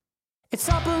It's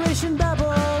Operation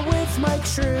Babble with Mike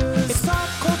Shrews. It's pop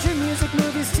culture, music,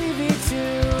 movies, TV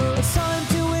too. It's time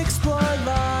to explore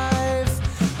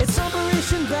life. It's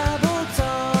Operation Babble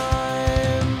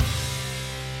time.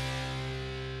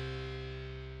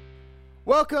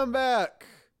 Welcome back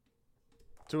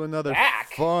to another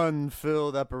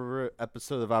fun-filled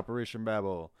episode of Operation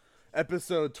Babble.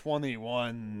 Episode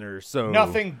 21 or so.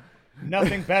 Nothing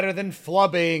better than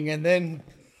flubbing and then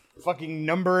fucking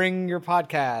numbering your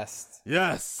podcast.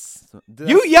 Yes.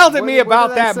 You yelled at me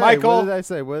about that, Michael. What did I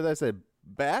say? What did I say?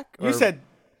 Back? You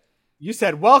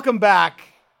said welcome back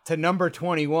to number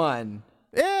 21.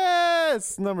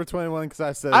 Yes, number 21 because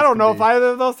I said I don't know if either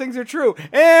of those things are true.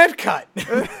 And cut.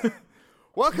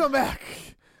 Welcome back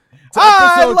to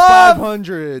episode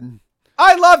 500.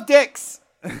 I love dicks.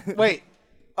 Wait.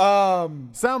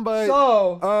 Soundbite.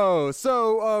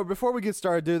 So before we get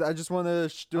started, dude, I just want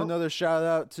to do another shout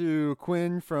out to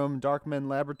Quinn from Darkmen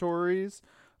Laboratories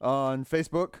on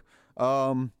Facebook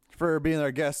for being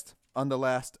our guest on the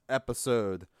last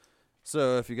episode.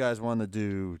 So if you guys want to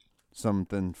do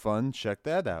something fun, check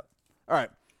that out. All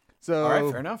right. So all right,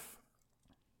 fair enough.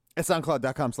 At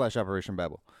SoundCloud.com/Operation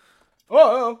Babble.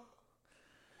 Oh.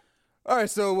 All right.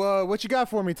 So what you got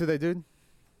for me today, dude?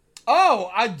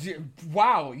 Oh,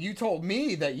 wow, you told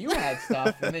me that you had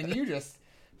stuff, and then you just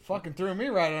fucking threw me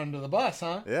right under the bus,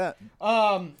 huh? Yeah.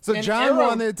 So John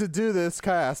wanted to do this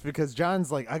cast because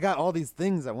John's like, I got all these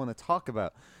things I want to talk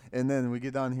about. And then we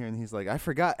get down here, and he's like, I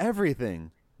forgot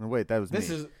everything. And wait, that was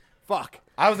me. Fuck.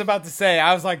 I was about to say,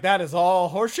 I was like, that is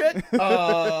all horseshit.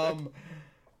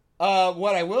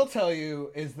 What I will tell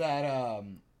you is that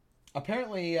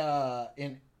apparently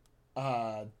in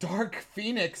Dark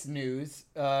Phoenix news,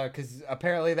 because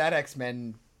apparently that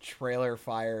X-Men trailer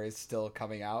fire is still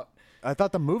coming out. I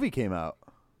thought the movie came out.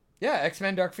 Yeah,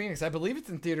 X-Men Dark Phoenix. I believe it's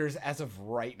in theaters as of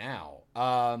right now.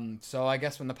 So I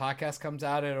guess when the podcast comes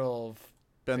out, it'll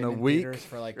been a week week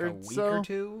for like or a week so? or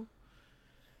two.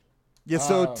 Yeah.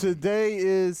 So today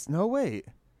is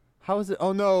how is it?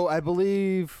 Oh no, I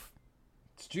believe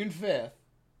it's June 5th.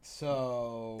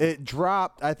 So it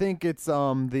dropped. I think it's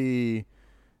because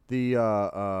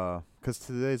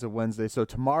today's a Wednesday, so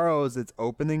tomorrow is its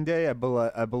opening day. I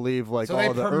believe like so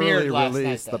all the early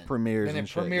release, the premieres and and it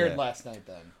shit. Premiered last night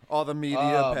then. All the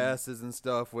media passes and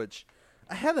stuff, which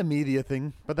I had a media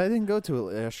thing, but I didn't go to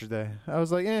it yesterday. I was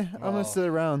like, I'm gonna sit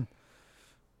around.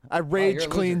 I rage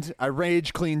cleaned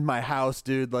my house,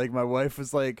 dude. Like my wife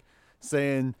was like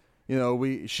saying, she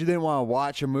didn't want to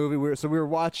watch a movie. We were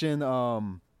watching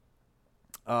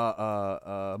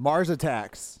Mars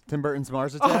Attacks, Tim Burton's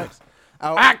Mars Attacks.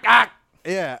 Out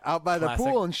by the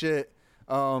pool and shit.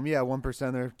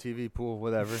 1%er TV pool,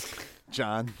 whatever.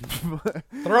 John.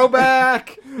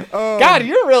 Throwback. God,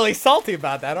 you're really salty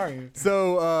about that, aren't you?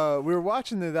 So we were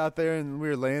watching it out there, and we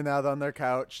were laying out on their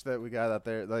couch that we got out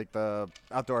there, like the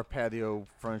outdoor patio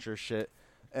furniture shit.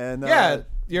 And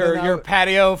your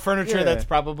patio furniture that's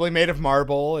probably made of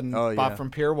marble and bought yeah.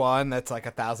 from Pier 1. That's like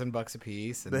 $1,000 a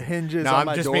piece. And the hinges on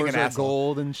my doors are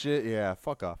gold and shit. Yeah,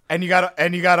 fuck off. And you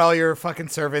got all your fucking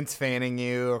servants fanning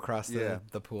you across the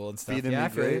pool and stuff. Feeding me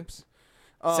grapes.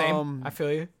 Same. I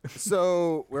feel you.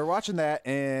 So we're watching that,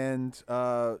 and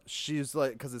she's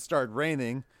like, because it started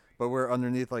raining, but we're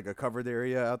underneath like a covered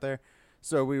area out there.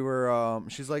 So we were.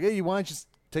 She's like, hey, you want to just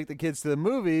take the kids to the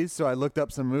movies? So I looked up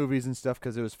some movies and stuff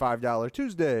because it was $5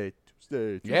 Tuesday.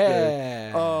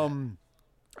 Yeah.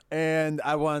 And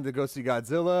I wanted to go see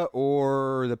Godzilla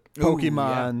or the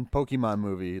Pokemon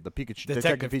movie, the Pikachu,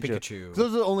 Detective Pikachu.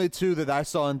 Those are the only two that I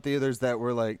saw in theaters that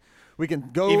were like, we can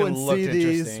go Even and see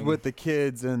these interesting. with the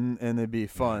kids and it'd be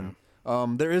fun.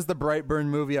 There is the Brightburn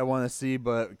movie I want to see,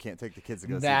 but we can't take the kids to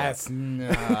go see that.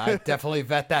 I definitely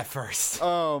vet that first.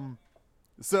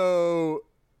 So,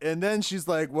 and then she's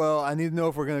like, well, I need to know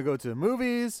if we're going to go to the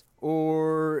movies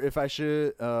or if I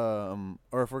should, or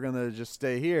if we're going to just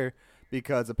stay here,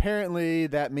 because apparently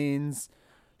that means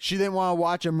she didn't want to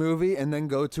watch a movie and then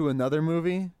go to another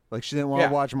movie. Like she didn't want to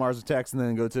watch Mars Attacks and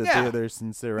then go to the theaters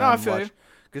and sit around and watch.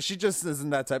 Because she just isn't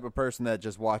that type of person that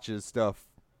just watches stuff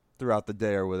throughout the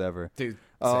day or whatever. Dude,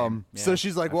 same. So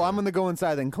she's like, well, I'm going to go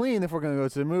inside and clean if we're going to go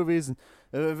to the movies. And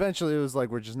eventually it was like,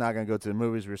 we're just not going to go to the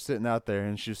movies. We're sitting out there,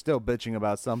 and she was still bitching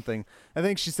about something. I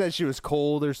think she said she was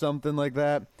cold or something like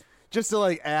that. Just to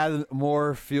like add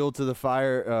more fuel to the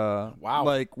fire. Wow.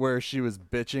 Like where she was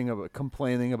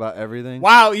complaining about everything.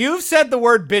 Wow, you've said the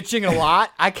word bitching a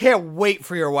lot. I can't wait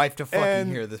for your wife to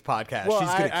fucking hear this podcast. Well, She's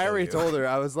gonna I already you. told her.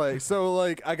 I was like,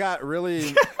 I got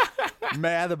really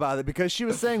mad about it because she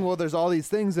was saying, well, there's all these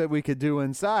things that we could do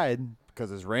inside because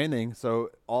it's raining. So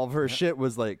all of her shit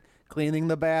was like cleaning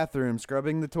the bathroom,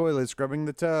 scrubbing the toilet, scrubbing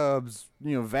the tubs,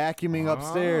 vacuuming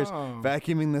upstairs,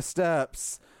 vacuuming the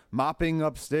steps, mopping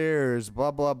upstairs,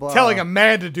 blah, blah, blah. Telling a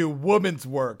man to do woman's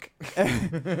work.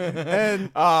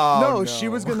 And no, she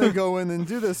was going to go in and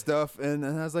do this stuff. And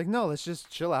I was like, no, let's just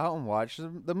chill out and watch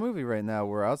the movie right now.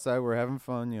 We're outside. We're having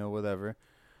fun, whatever.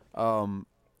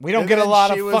 We don't get a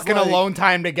lot of fucking alone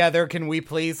time together. Can we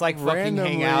please fucking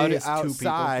hang out as two people,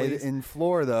 outside please? in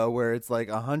Florida where it's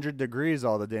 100 degrees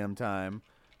all the damn time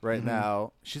right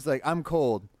now. She's like, I'm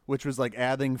cold, which was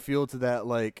adding fuel to that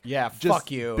just fuck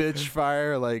you, bitch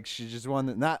fire. She just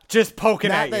wanted not just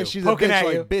poking not at that you. She's poking a bitch,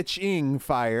 at you. bitching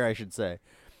fire, I should say.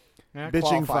 Qualified.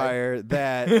 Bitching fire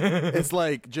that it's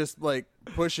just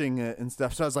pushing it and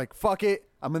stuff. So I was like, fuck it.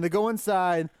 I'm going to go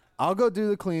inside. I'll go do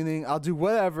the cleaning. I'll do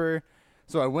whatever.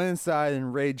 So I went inside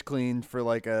and rage cleaned for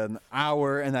an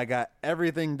hour, and I got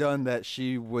everything done that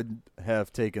she would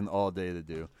have taken all day to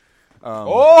do.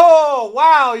 Oh,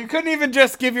 wow. You couldn't even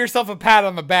just give yourself a pat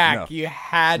on the back. No. You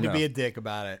had to No. be a dick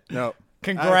about it. No.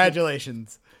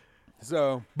 Congratulations.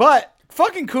 But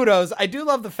fucking kudos. I do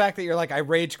love the fact that you're I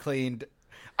rage cleaned.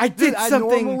 I did I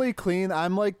something. normally clean.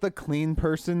 I'm the clean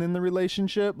person in the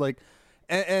relationship.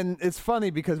 And it's funny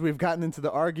because we've gotten into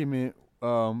the argument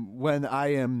when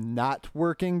I am not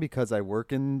working, because I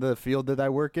work in the field that I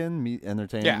work in,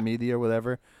 entertainment, media,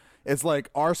 whatever. It's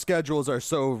our schedules are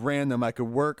so random. I could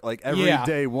work every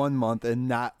day one month and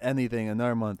not anything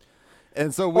another month.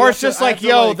 And so or it's just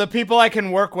the people I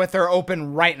can work with are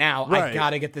open right now. Right. I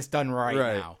got to get this done right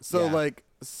now. So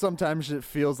sometimes it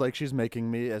feels like she's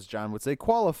making me, as John would say,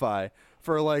 qualify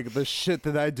for the shit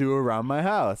that I do around my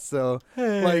house. So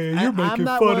I'm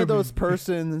not one of those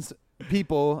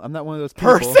people. I'm not one of those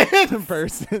people.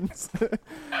 Persons.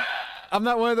 I'm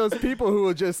not one of those people who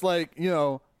will just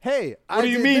hey, what do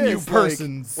you mean, this. you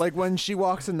persons? When she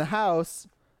walks in the house,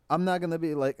 I'm not gonna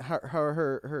be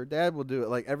her dad will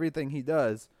do it. Everything he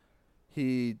does,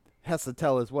 he has to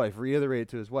tell his wife, reiterate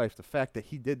to his wife the fact that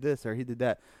he did this or he did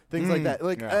that, things like that.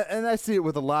 And I see it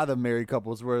with a lot of married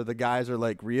couples where the guys are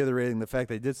reiterating the fact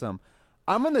they did something.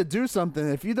 I'm gonna do something.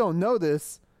 If you don't know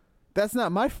this, that's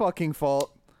not my fucking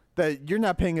fault that you're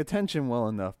not paying attention well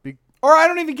enough. Or I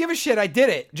don't even give a shit. I did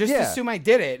it. Just assume I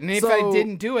did it. And if I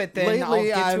didn't do it, then lately I'll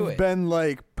get to it. I've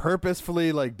been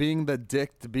purposefully being the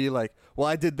dick to be well,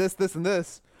 I did this, this, and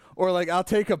this. Or I'll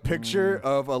take a picture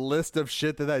of a list of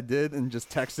shit that I did and just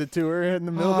text it to her in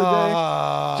the middle of the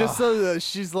day. Just so that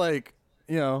she's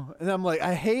and I'm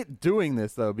I hate doing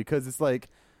this though, because it's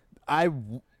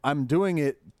I'm doing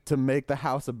it to make the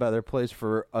house a better place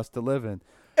for us to live in.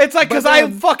 It's because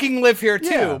I fucking live here too,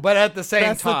 Yeah. but at the same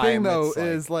That's time, the thing though,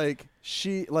 it's is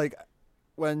she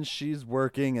when she's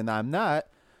working and I'm not,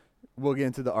 we'll get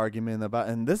into the argument about,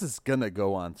 and this is gonna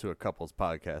go on to a couples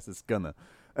podcast. It's gonna,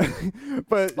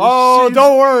 but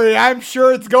don't worry, I'm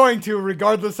sure it's going to,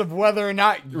 regardless of whether or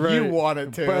not you want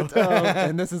it to. But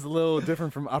and this is a little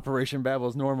different from Operation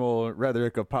Babel's normal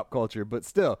rhetoric of pop culture, but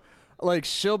still.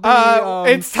 She'll be.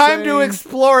 It's time to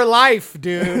explore life,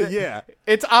 dude. Yeah,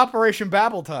 it's Operation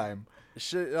Babel time.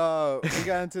 We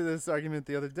got into this argument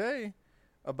the other day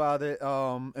about it,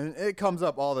 and it comes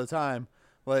up all the time.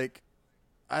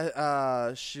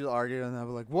 She'll argue, and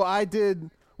I'll be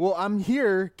well, I'm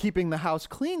here keeping the house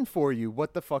clean for you.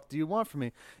 What the fuck do you want from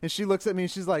me? And she looks at me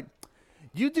and she's like,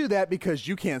 you do that because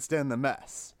you can't stand the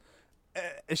mess.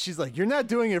 And she's like, you're not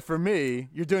doing it for me.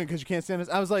 You're doing it because you can't stand this.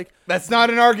 I was like, that's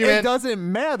not an argument. It doesn't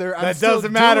matter. That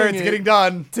doesn't matter. It's getting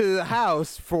done to the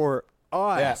house for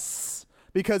us. Yeah.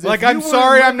 Because I'm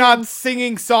sorry, I'm not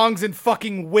singing songs and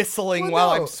fucking whistling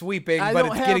while I'm sweeping, but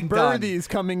it's getting done. I don't have birdies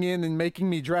coming in and making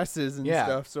me dresses and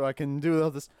stuff, so I can do all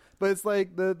this. But it's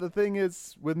the thing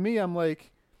is with me, I'm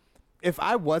if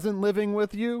I wasn't living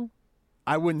with you,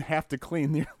 I wouldn't have to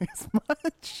clean nearly as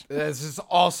much. It's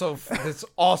also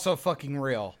fucking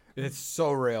real. It's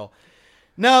so real.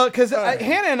 No, because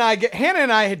Hannah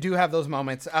and I do have those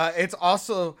moments. It's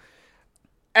also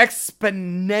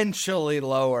exponentially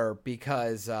lower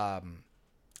because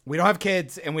we don't have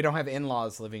kids and we don't have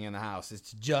in-laws living in the house.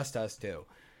 It's just us two.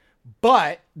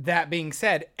 But that being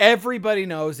said, everybody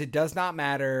knows it does not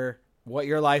matter what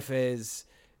your life is.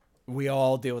 We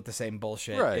all deal with the same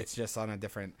bullshit. Right. It's just on a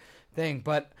different thing.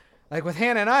 But with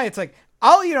Hannah and I, it's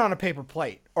I'll eat on a paper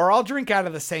plate or I'll drink out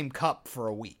of the same cup for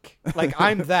a week.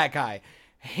 I'm that guy.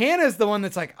 Hannah's the one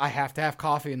that's I have to have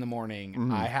coffee in the morning.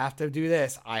 Mm-hmm. I have to do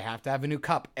this. I have to have a new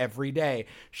cup every day.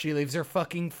 She leaves her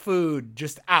fucking food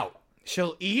just out.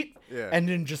 She'll eat and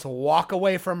then just walk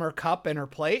away from her cup and her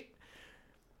plate.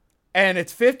 And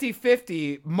it's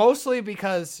 50-50, mostly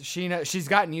because she's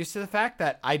gotten used to the fact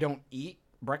that I don't eat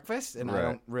breakfast, and I Right.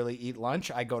 don't really eat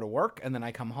lunch. I go to work, and then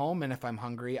I come home, and if I'm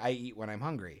hungry, I eat when I'm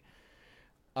hungry.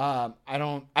 I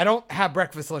don't have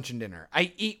breakfast, lunch, and dinner.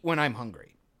 I eat when I'm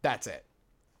hungry. That's it.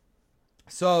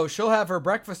 So she'll have her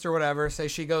breakfast or whatever. Say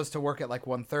she goes to work at like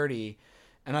 1:30,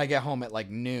 and I get home at like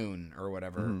noon or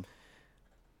whatever.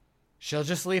 She'll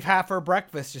just leave half her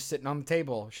breakfast just sitting on the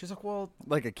table. She's like, well,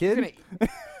 Like a you're kid? gonna eat.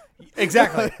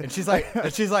 Exactly. And she's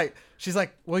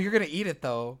like, well, you're going to eat it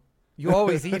though. You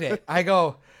always eat it. I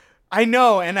go, I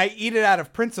know. And I eat it out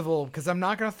of principle because I'm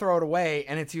not going to throw it away.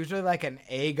 And it's usually like an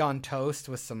egg on toast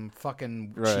with some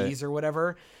fucking Right. cheese or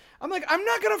whatever. I'm like, I'm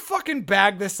not going to fucking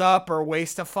bag this up or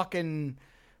waste a fucking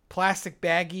plastic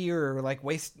baggie or like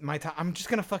waste my time. I'm just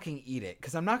going to fucking eat it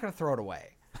because I'm not going to throw it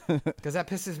away because that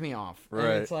pisses me off. Right.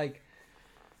 And it's like,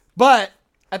 but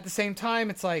at the same time,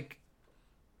 it's like,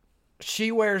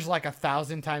 she wears like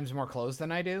 1,000 times more clothes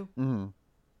than I do.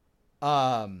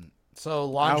 So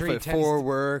laundry Outfit tends for to,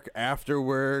 work, after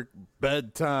work,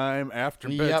 bedtime, after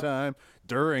Yep. bedtime,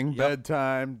 during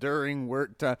bedtime, during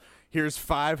work time. Here's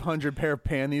 500 pair of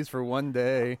panties for one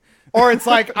day. or it's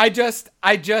like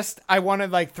I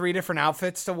wanted like 3 different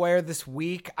outfits to wear this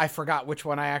week. I forgot which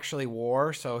one I actually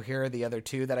wore, so here are the other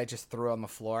 2 that I just threw on the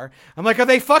floor. I'm like, are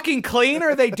they fucking clean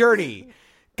or are they dirty?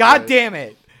 God damn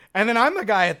it. And then I'm the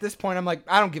guy at this point, I'm like,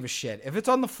 I don't give a shit. If it's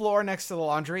on the floor next to the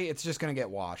laundry, it's just going to get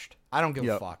washed. I don't give a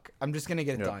Yep. fuck. I'm just going to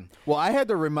get it done. Well, I had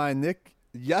to remind Nick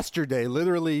yesterday,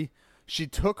 literally, she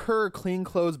took her clean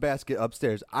clothes basket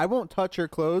upstairs. I won't touch her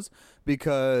clothes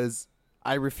because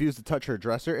I refuse to touch her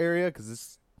dresser area because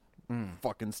it's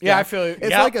fucking stuff. Yeah, I feel you. It's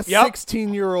Yep, like a yep.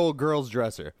 16-year-old girl's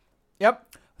dresser.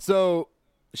 Yep. So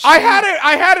I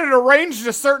had it arranged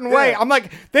a certain way. Yeah. I'm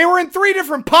like, they were in 3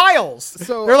 different piles.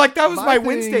 So they're like, that was my thing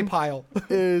Wednesday pile.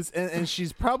 is, and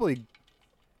she's probably,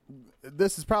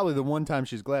 this is probably the one time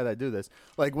she's glad I do this.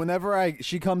 Like whenever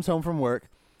she comes home from work,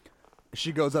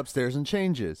 she goes upstairs and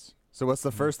changes. So what's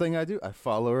the first thing I do? I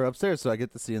follow her upstairs so I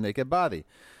get to see a naked body.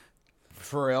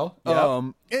 For real?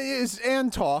 It is,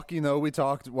 and talk. We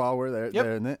talked while we're there. Yep.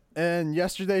 there and, and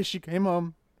yesterday she came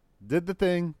home, did the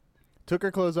thing, took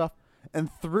her clothes off, and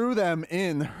threw them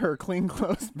in her clean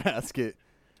clothes basket.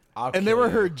 And they were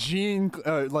her gym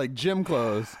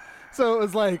clothes. So it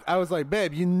was like, I was like,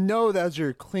 babe, that's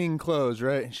your clean clothes,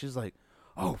 right? And she's like,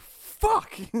 oh,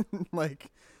 fuck. Like,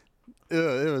 it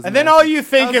was. And then nasty. all you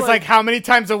think I was is like, how many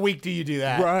times a week do you do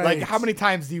that? Right. Like, how many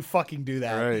times do you fucking do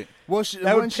that? Right. Well,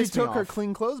 That would when she piss me took her off.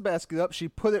 clean clothes basket up, she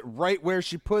put it right where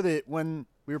she put it when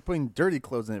we were putting dirty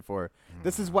clothes in it for her.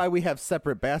 This is why we have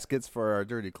separate baskets for our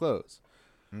dirty clothes.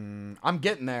 I'm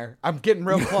getting there. I'm getting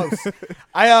real close.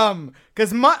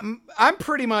 Because I'm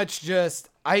pretty much just,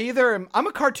 I'm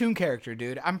a cartoon character,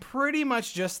 dude. I'm pretty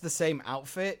much just the same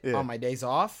outfit on my days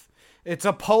off. It's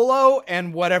a polo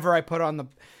and whatever I put on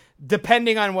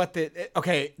depending on what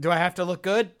okay, do I have to look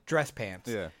good? Dress pants.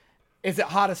 Yeah. Is it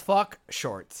hot as fuck?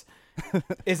 Shorts.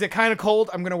 Is it kind of cold?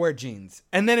 I'm going to wear jeans.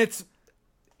 And then it's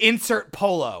insert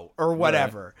polo or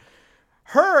whatever.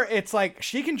 Her, it's like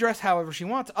she can dress however she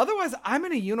wants. Otherwise, I'm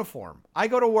in a uniform. I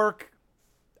go to work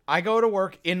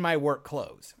in my work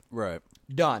clothes. Right.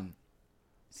 Done.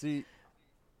 See,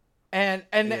 And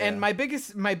Yeah. my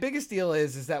biggest deal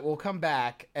is that we'll come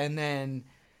back and then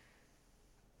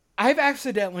I've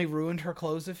accidentally ruined her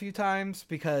clothes a few times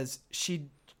because she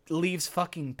leaves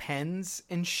fucking pens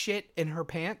and shit in her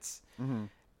pants.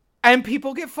 And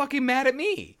people get fucking mad at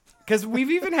me. Because we've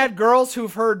even had girls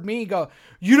who've heard me go,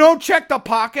 you don't check the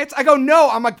pockets? I go, no,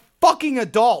 I'm a fucking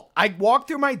adult. I walk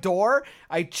through my door,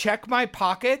 I check my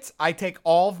pockets, I take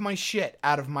all of my shit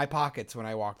out of my pockets when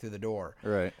I walk through the door.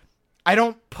 right. I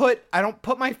don't put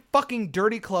my fucking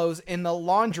dirty clothes in the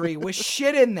laundry with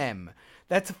shit in them.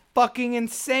 That's fucking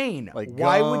insane. Like,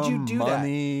 why would you gum, do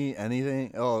money,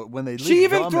 anything? Oh, when they leave She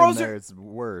even gum throws in her- there, it's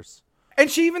worse. that? And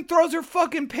she even throws her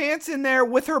fucking pants in there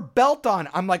with her belt on.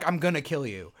 I'm like, I'm gonna kill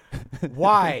you.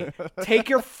 Why? Take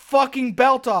your fucking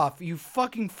belt off, you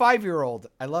fucking 5-year-old.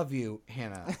 I love you,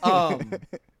 Hannah.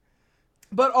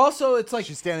 But also, it's like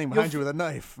She's standing behind you with a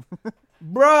knife.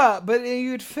 bruh, but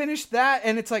you'd finish that,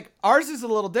 and it's like ours is a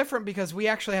little different because we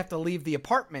actually have to leave the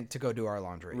apartment to go do our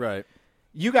laundry. Right.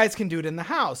 You guys can do it in the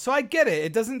house, so I get it.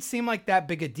 It doesn't seem like that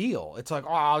big a deal. It's like, oh,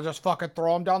 I'll just fucking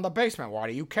throw them down the basement. Why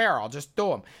do you care? I'll just do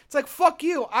them. It's like, fuck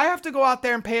you. I have to go out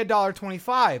there and pay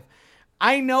 $1.25.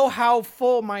 I know how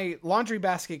full my laundry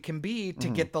basket can be to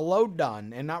get the load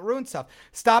done and not ruin stuff.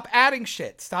 Stop adding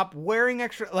shit. Stop wearing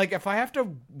extra. Like, if I have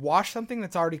to wash something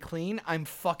that's already clean, I'm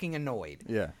fucking annoyed.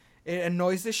 Yeah. It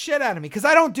annoys the shit out of me because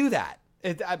I don't do that.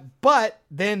 But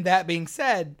then that being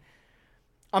said,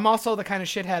 I'm also the kind of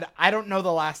shithead. I don't know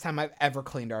the last time I've ever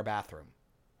cleaned our bathroom.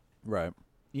 Right.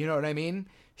 You know what I mean?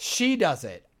 She does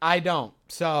it. I don't.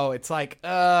 So it's like,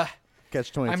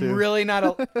 Catch-22. I'm really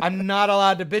not. I'm not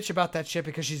allowed to bitch about that shit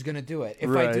because she's gonna do it. If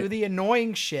I do Right. the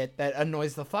annoying shit that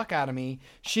annoys the fuck out of me,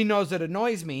 she knows it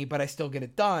annoys me, but I still get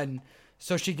it done.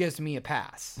 So she gives me a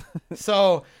pass.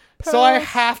 So I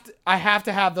have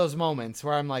to have those moments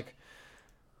where I'm like,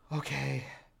 okay,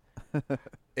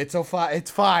 it's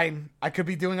fine. I could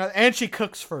be doing other, and she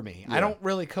cooks for me. I don't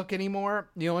really cook anymore.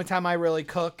 The only time I really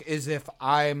cook is if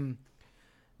I'm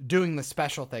doing the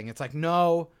special thing. It's like,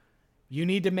 no, you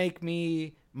need to make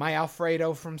me my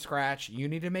Alfredo from scratch. You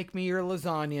need to make me your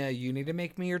lasagna. You need to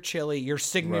make me your chili, your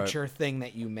signature thing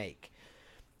that you make.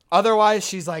 Otherwise,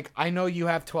 she's like, I know you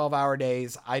have 12-hour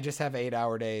days. I just have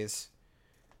 8-hour days.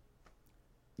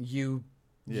 You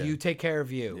take care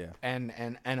of you,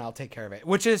 and I'll take care of it,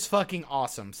 which is fucking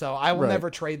awesome. So I will never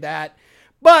trade that.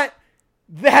 But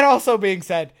that also being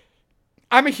said,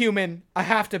 I'm a human. I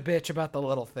have to bitch about the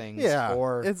little things. Yeah,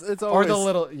 Or it's always, or the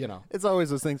little, It's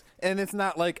always those things, and it's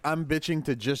not like I'm bitching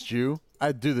to just you.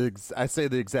 I say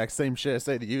the exact same shit I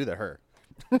say to you to her.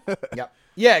 Yep.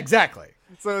 Yeah, exactly.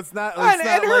 So it's not. And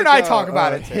her and I talk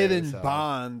about it too, hidden so.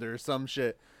 bond or some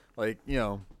shit. Like, I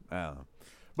don't know.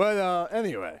 But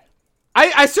anyway,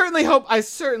 I certainly hope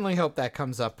that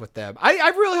comes up with them.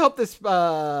 I really hope this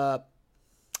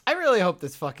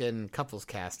fucking couples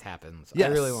cast happens. yes,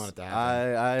 I really want it to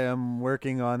happen. I am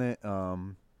working on it.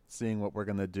 Seeing what we're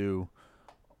gonna do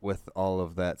with all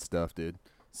of that stuff, dude.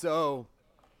 So,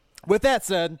 with that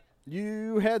said,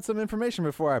 you had some information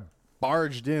before I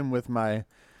barged in with my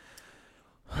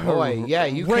Boy, yeah,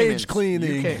 you rage came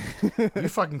in, cleaning. You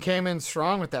fucking came in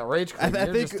strong with that rage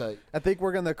cleaning. I think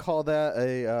we're gonna call that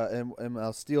and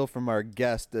I'll steal from our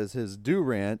guest as his do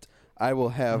rant. I will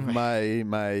have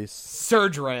my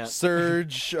surge rant.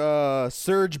 surge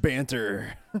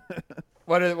banter.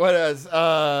 What is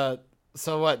so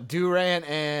what? Durant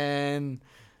and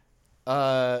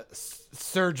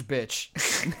surge bitch.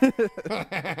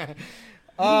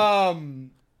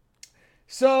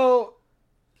 So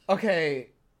okay.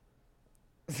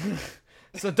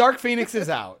 So Dark Phoenix is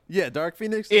out. Yeah, Dark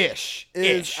Phoenix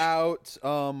is out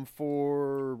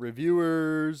for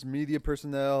reviewers, media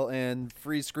personnel, and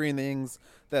free screenings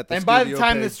that the and by the studio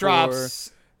time paid this for.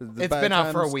 drops, it's By been the out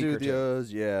time for a the week or two.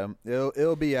 studios, yeah,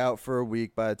 it'll be out for a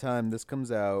week by the time this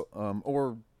comes out,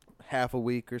 or half a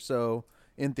week or so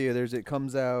in theaters. It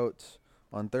comes out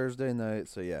on Thursday night,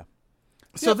 so yeah.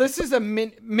 So this is a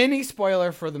mini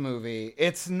spoiler for the movie.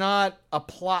 It's not a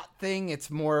plot thing. It's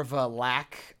more of a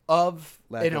lack of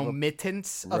an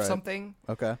omittance of right. something.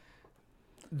 Okay.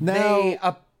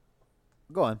 Now,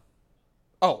 go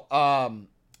on.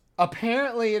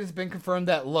 Apparently it has been confirmed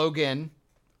that Logan,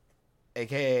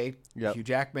 a.k.a. Yep. Hugh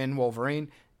Jackman,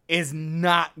 Wolverine, is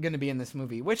not going to be in this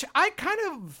movie, which I kind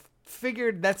of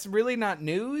figured that's really not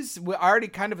news. We already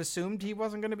kind of assumed he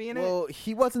wasn't going to be in it. Well,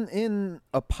 he wasn't in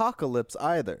Apocalypse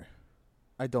either.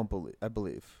 I believe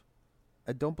he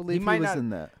was in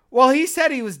that. Well, he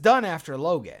said he was done after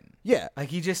Logan. Yeah. Like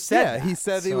he just said that, he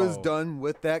said he was so- done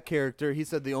with that character. He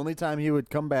said the only time he would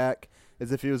come back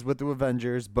is if he was with the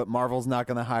Avengers, but Marvel's not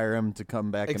going to hire him to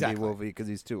come back and Exactly. be Wolverine because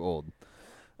he's too old.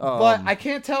 But I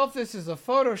can't tell if this is a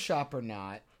Photoshop or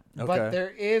not. Okay. But there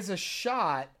is a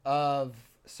shot of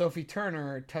Sophie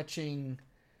Turner touching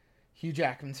Hugh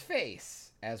Jackman's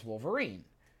face as Wolverine.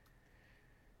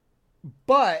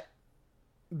 But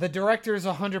the directors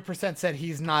 100% said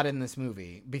he's not in this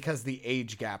movie because the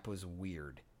age gap was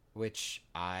weird, which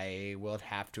I will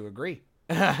have to agree.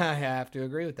 I have to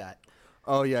agree with that.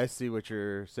 Oh, yeah, I see what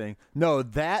you're saying. No,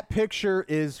 that picture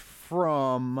is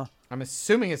from... I'm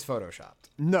assuming it's photoshopped.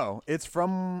 No, it's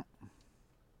from...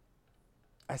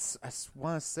 I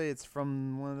want to say it's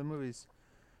from one of the movies.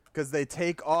 Because they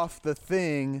take off the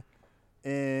thing,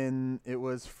 and it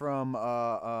was from...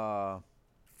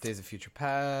 Days of Future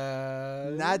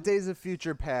Past. Not Days of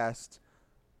Future Past.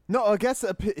 No, I guess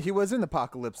he was in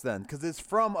Apocalypse then, because it's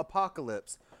from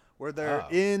Apocalypse, where they're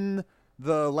in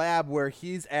the lab where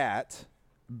he's at.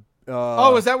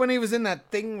 Is that when he was in that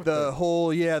thing? With The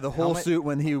whole helmet? suit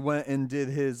when he went and did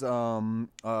his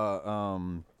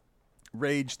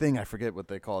rage thing. I forget what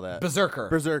they call that.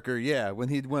 Berserker, yeah. When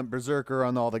he went berserker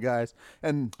on all the guys,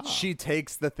 and she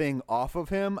takes the thing off of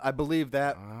him. I believe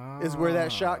that is where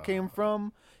that shot came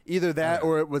from. Either that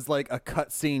or it was like a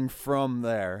cut scene from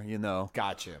there,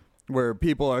 Gotcha. where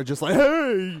people are just like,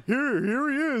 hey,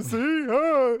 here he is, see,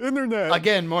 internet.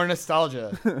 Again, more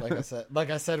nostalgia. Like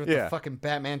I said with Yeah. the fucking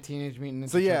Batman Teenage Mutant Ninja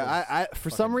So yeah, Turtles. I for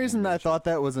some fucking reason I animation. thought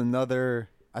that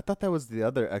was the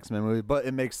other X-Men movie, but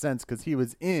it makes sense because he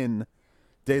was in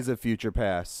Days of Future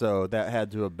Past, so that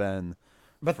had to have been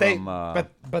But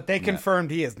from, they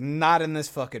confirmed he is not in this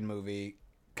fucking movie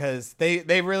because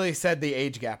they really said the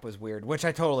age gap was weird, which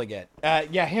I totally get.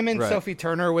 Yeah, him and Right. Sophie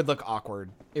Turner would look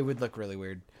awkward. It would look really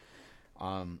weird.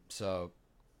 So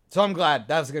I'm glad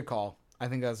that was a good call. I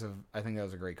think that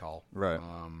was a great call. Right.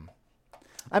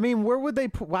 I mean, why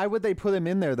would they put him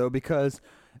in there though? Because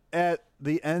at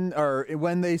the end, or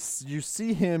when you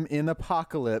see him in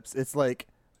Apocalypse, it's like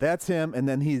that's him, and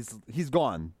then he's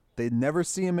gone. They never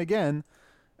see him again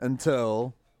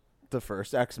until the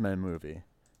first X-Men movie.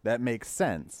 That makes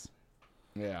sense.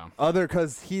 Yeah.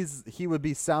 Because he would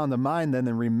be sound of mind then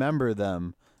and remember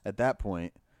them at that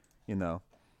point, you know.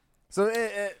 So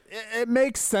it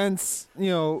makes sense, you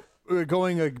know,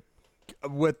 going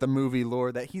with the movie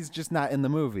lore that he's just not in the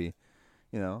movie,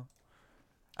 you know.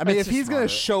 I mean, It's if he's just gonna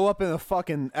smarter. show up in a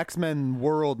fucking X-Men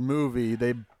world movie,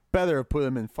 they better have put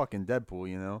him in fucking Deadpool,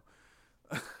 you know.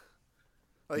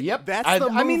 Like, Yep. that's I the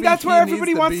mean, movie that's he where needs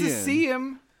everybody wants be to in. see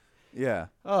him. Yeah.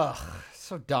 Ugh,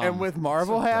 so dumb. And with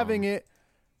Marvel So having dumb. it,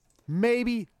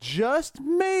 maybe, just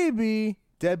maybe,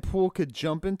 Deadpool could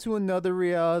jump into another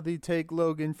reality, take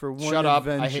Logan for one Shut up!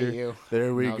 adventure. I hate you.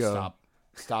 There we No, go.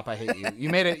 Stop! I hate you. You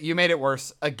made it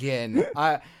worse again.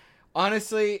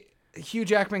 Honestly, Hugh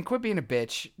Jackman, quit being a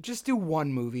bitch. Just do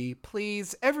one movie,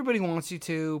 please. Everybody wants you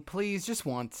to. Please, just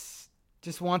once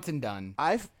and done.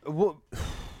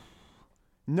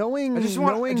 Knowing I just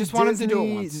want him Disney, to do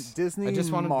it once. Disney, I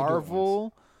just want him to do it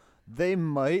Marvel, they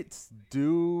might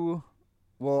do.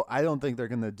 Well, I don't think they're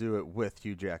gonna do it with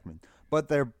Hugh Jackman, but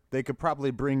they could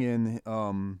probably bring in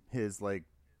his like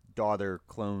daughter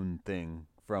clone thing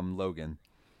from Logan.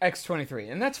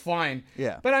 X-23, and that's fine.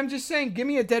 Yeah. But I'm just saying, give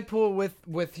me a Deadpool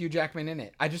with Hugh Jackman in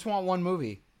it. I just want one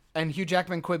movie. And Hugh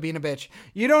Jackman, quit being a bitch.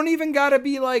 You don't even gotta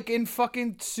be like in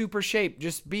fucking super shape.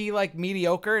 Just be like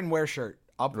mediocre and wear a shirt.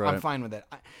 I'm Right. fine with it.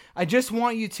 I just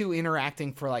want you two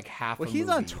interacting for like half. Well, a he's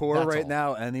movie. on tour That's right all.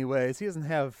 now, anyways. He doesn't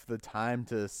have the time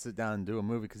to sit down and do a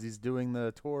movie because he's doing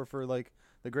the tour for like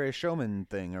the Greatest Showman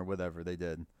thing or whatever they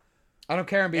did. I don't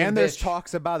care. I'm being And a there's bitch.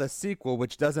 talks about a sequel,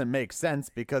 which doesn't make sense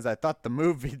because I thought the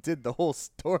movie did the whole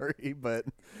story. But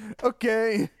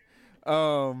okay,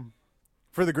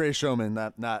 for the Greatest Showman,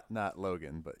 not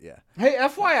Logan, but yeah. Hey,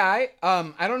 FYI,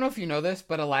 I don't know if you know this,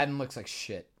 but Aladdin looks like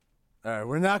shit. All right,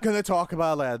 we're not gonna talk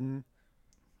about Aladdin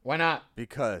Why not?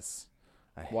 because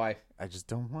Why? I just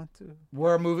don't want to.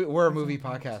 We're a movie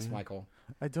podcast, Michael.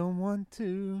 I don't want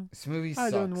to. This movie I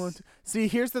sucks. don't want to. See,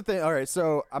 here's the thing. All right,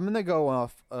 so I'm gonna go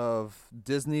off of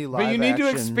Disney live But you need to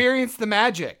action. experience the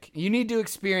magic. You need to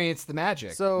experience the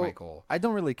magic, So Michael. I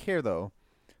don't really care though.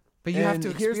 But you have And to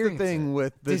here's experience the thing it.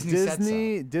 with the Disney said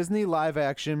so. Disney live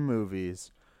action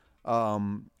movies,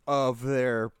 of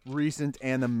their recent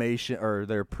animation or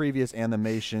their previous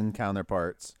animation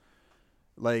counterparts.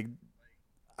 Like,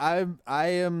 I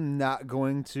am not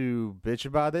going to bitch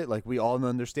about it. Like, we all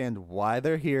understand why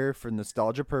they're here, for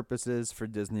nostalgia purposes, for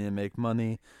Disney to make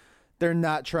money. They're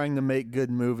not trying to make good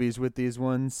movies with these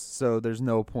ones, so there's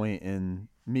no point in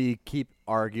me keep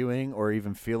arguing or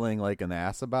even feeling like an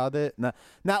ass about it.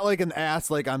 Not like an ass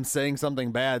like I'm saying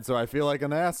something bad, so I feel like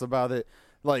an ass about it.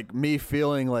 Like me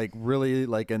feeling like really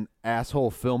like an asshole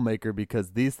filmmaker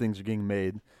because these things are getting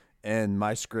made and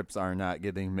my scripts are not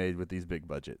getting made with these big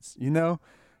budgets, you know?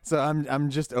 So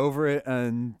I'm just over it.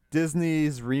 And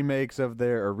Disney's remakes of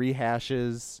their or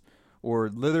rehashes or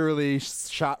literally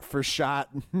shot for shot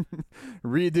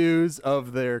redos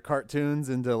of their cartoons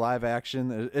into live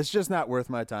action, it's just not worth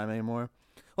my time anymore.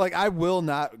 Like, I will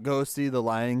not go see the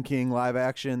Lion King live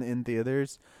action in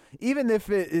theaters, even if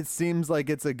it seems like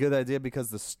it's a good idea because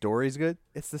the story's good.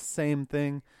 It's the same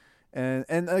thing. And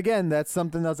again, that's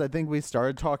something else. I think we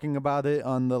started talking about it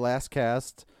on the last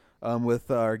cast with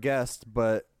our guest,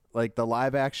 but like the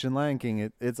live action Lion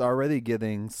King, it's already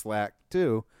getting slack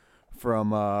too from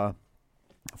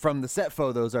the set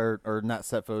photos or not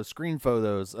set photos, screen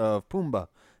photos of Pumbaa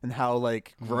and how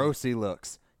like gross he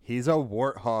looks. He's a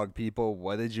warthog, people.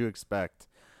 What did you expect?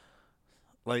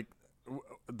 Like,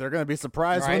 they're gonna be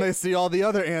surprised when Right. they see all the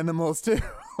other animals too.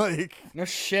 Like, No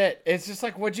shit. It's just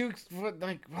like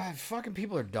fucking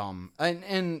people are dumb.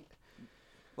 And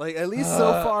like at least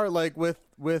so far, like with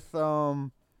oh,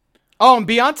 and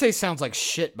Beyonce sounds like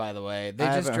shit, by the way. They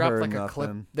I just haven't dropped heard like a clip.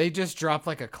 nothing. They just dropped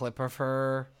like a clip of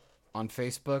her on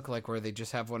Facebook, like where they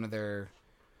just have one of their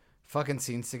fucking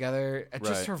scenes together.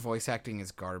 Just Right. her voice acting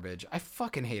is garbage. I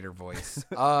fucking hate her voice.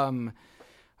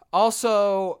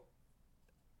 Also,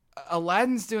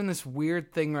 Aladdin's doing this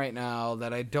weird thing right now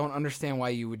that I don't understand why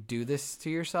you would do this to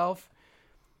yourself.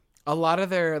 A lot of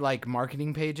their like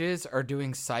marketing pages are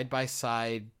doing side by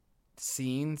side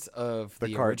scenes of the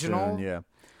the cartoon, original. yeah.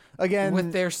 again,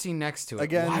 with their scene next to it.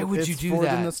 again, Why would you it's do for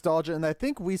that? the nostalgia, and I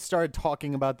think we started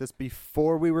talking about this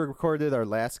before we recorded our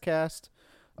last cast.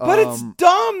 But it's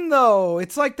dumb, though.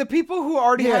 It's like the people who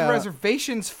already had Yeah.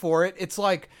 reservations for it, it's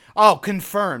like, oh,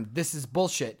 confirmed. This is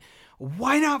bullshit.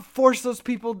 Why not force those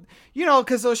people,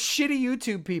 because those shitty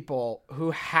YouTube people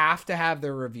who have to have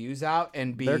their reviews out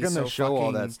and be they're gonna so show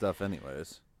all fucking- that stuff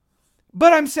anyways.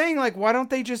 But I'm saying, like, why don't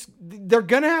they just, they're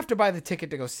going to have to buy the ticket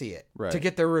to go see it Right. to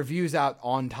get their reviews out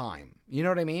on time. You know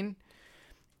what I mean?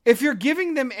 If you're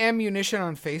giving them ammunition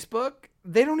on Facebook,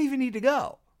 they don't even need to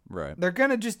go. Right. They're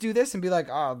going to just do this and be like,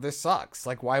 oh, this sucks.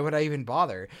 Like, why would I even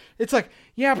bother? It's like,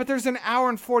 yeah, but there's an hour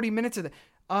and 40 minutes of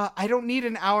I don't need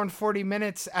an hour and 40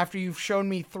 minutes after you've shown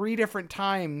me 3 different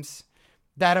times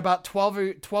that about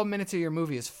 12 minutes of your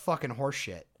movie is fucking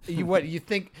horseshit.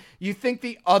 You think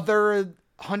the other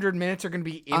 100 minutes are going to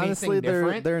be anything Honestly,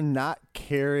 different? they're not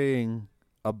caring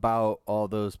about all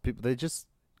those people. They just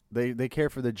they care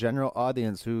for the general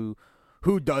audience who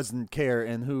doesn't care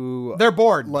and who They're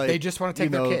bored. like, They just want to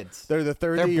take their kids. They're the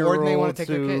They're bored and they wanna 30-year-olds take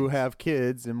their who kids. have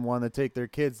kids and want to take their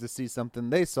kids to see something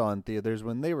they saw in theaters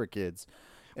when they were kids.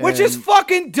 Which is And-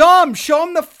 fucking dumb. Show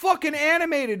them the fucking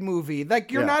animated movie.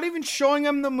 Like, you're Yeah. not even showing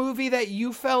them the movie that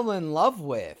you fell in love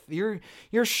with. You're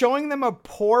showing them a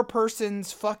poor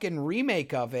person's fucking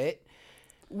remake of it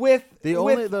with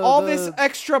all this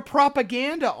extra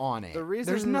propaganda on it. The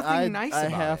reason There's nothing nice I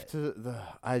about have it. to,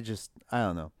 I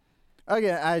don't know.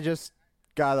 Again, I just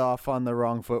got off on the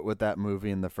wrong foot with that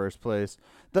movie in the first place.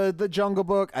 The Jungle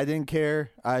Book, I didn't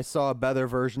care. I saw a better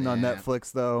version on Yeah.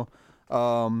 Netflix though.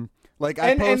 Like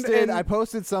I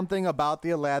posted something about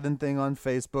the Aladdin thing on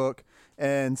Facebook,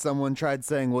 and someone tried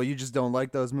saying, "Well, you just don't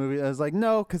like those movies." I was like,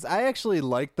 "No, because I actually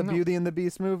liked the Beauty and the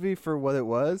Beast movie for what it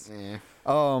was."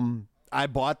 I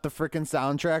bought the freaking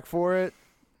soundtrack for it.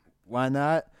 Why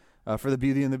not? For the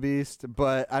Beauty and the Beast.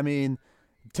 But I mean,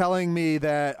 telling me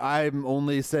that I'm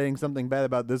only saying something bad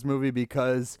about this movie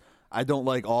because I don't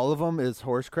like all of them is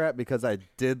horse crap, because I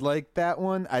did like that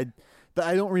one. I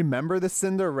don't remember the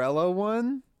Cinderella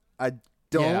one. I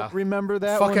don't remember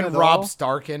that one Fucking at Rob all.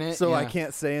 Stark in it. So I yeah.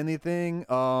 can't say anything.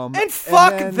 And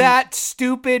fuck then- that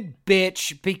stupid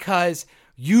bitch because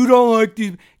you don't like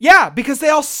these. Yeah, because they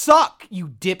all suck, you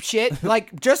dipshit.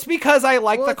 Like, just because I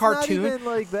like Well, the it's not cartoon. even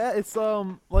like that. It's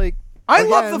like I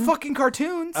love again, the fucking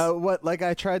cartoons. What like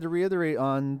I tried to reiterate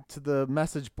on to the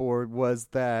message board was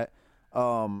that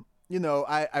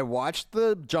I watched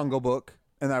the Jungle Book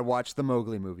and I watched the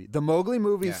Mowgli movie. The Mowgli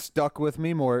movie stuck with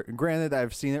me more. Granted,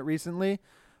 I've seen it recently,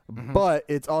 but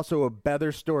it's also a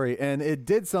better story, and it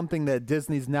did something that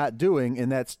Disney's not doing,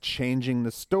 and that's changing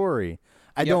the story.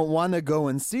 I don't want to go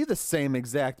and see the same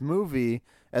exact movie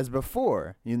as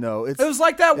before. It was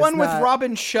like that one with not-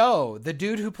 Robin Shou, the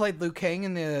dude who played Liu Kang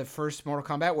in the first Mortal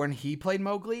Kombat when he played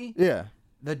Mowgli. Yeah.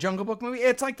 The Jungle Book movie.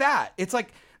 It's like that. It's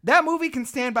like that movie can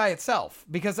stand by itself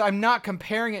because I'm not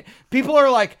comparing it. People are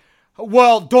like,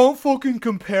 well, don't fucking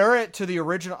compare it to the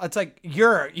original. It's like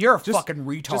you're a fucking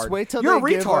retard. Just wait till you're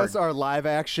they a give retard. us our live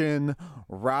action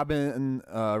Robin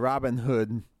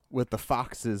Hood with the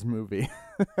Foxes movie.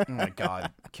 Oh my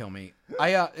god, kill me.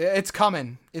 It's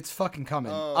coming. It's fucking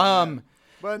coming.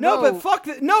 But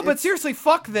but seriously,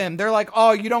 fuck them. They're like,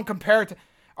 oh, you don't compare it to.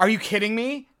 Are you kidding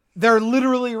me? They're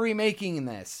literally remaking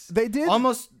this. They did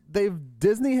almost.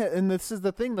 And this is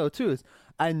the thing though too, is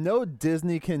I know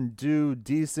Disney can do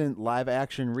decent live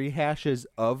action rehashes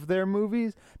of their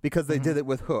movies because they did it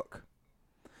with Hook.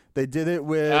 They did it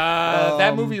with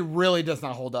that movie really does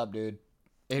not hold up, dude.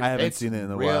 I haven't seen it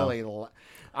in a while.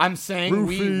 I'm saying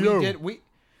Rufio.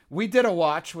 we did a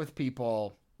watch with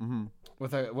people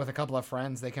with a couple of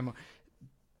friends. They came,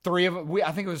 3 of them.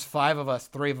 I think it was 5 of us.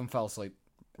 3 of them fell asleep,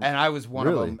 and I was one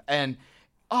of Really? them. And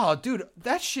oh, dude,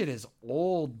 that shit is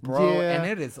old, bro, Yeah, and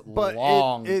it is but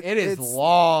long. It's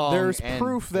long. There's and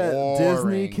proof that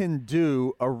Disney boring. can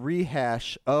do a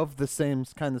rehash of the same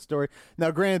kind of story.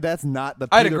 Now, granted, that's not the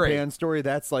I'd Peter agree. Pan story.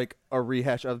 That's like a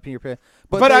rehash of Peter Pan.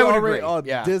 But But they I would already, agree,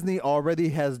 yeah. Disney already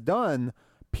has done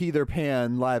Peter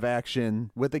Pan live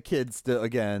action with the kids still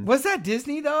again. Was that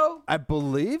Disney though? I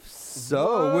believe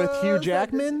so. With Hugh Was that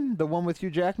Jackman, the one with Hugh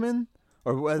Jackman,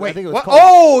 or Wait, I think it was what? called.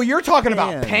 Oh, you're talking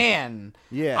about Pan. Pan.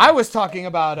 Yeah. I was talking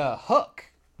about Hook.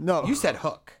 No, You said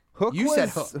Hook. Hook. You was, said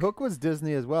Hook. Hook was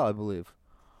Disney as well, I believe.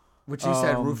 Which you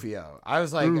said Rufio. I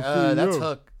was like, Rufio. that's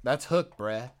Hook. That's Hook,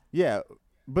 bruh. Yeah,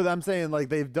 but I'm saying like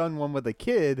they've done one with a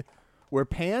kid where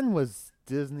Pan was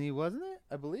Disney, wasn't it?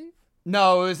 I believe.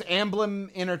 No, it was Amblin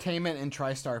Entertainment and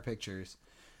TriStar Pictures.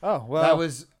 Oh well, That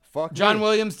was fuck John me,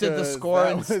 Williams did the 'cause score that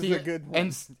and was a Steve, good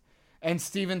one. and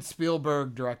Steven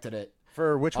Spielberg directed it.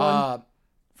 For which one?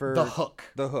 For The Hook.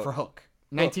 The Hook. For Hook.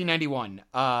 1991.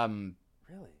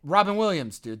 Really? Robin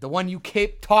Williams, dude, the one you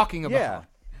keep talking about.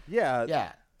 Yeah.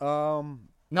 Yeah.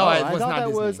 No, it was not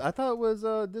Disney. I thought it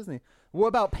was Disney. What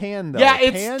about Pan though? Yeah,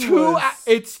 Pan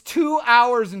it's 2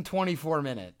 hours and 24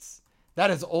 minutes.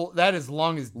 That is old. That is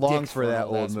long as long dick for that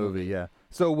an old movie. Yeah.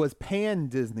 So was Pan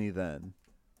Disney then?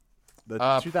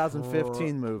 The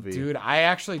 2015 movie. Dude, I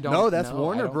actually don't. No, that's know. I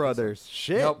Warner don't think Brothers. so.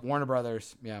 Shit. Nope, Warner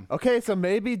Brothers. Yeah. Okay, so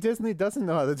maybe Disney doesn't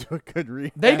know how to do a good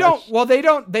rehash. They don't. Well, they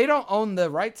don't own the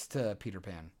rights to Peter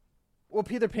Pan. Well,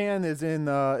 Peter Pan is in.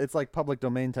 It's like public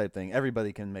domain type thing.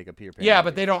 Everybody can make a Peter Pan. Yeah, movie.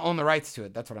 but they don't own the rights to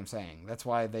it. That's what I'm saying. That's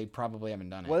why they probably haven't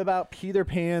done it. What about Peter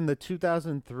Pan, the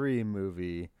 2003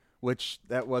 movie? Which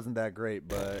that wasn't that great,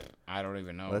 but I don't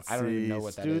even know. let's I don't see. even know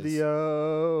what that is.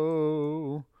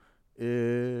 Studio.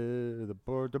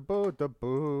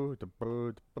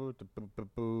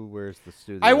 Where's the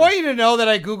studio? I want you to know that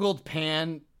I googled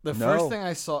Pan. The No. first thing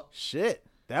I saw. Shit,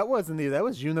 that wasn't that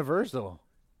was Universal.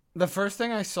 The first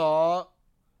thing I saw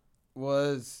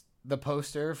was the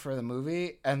poster for the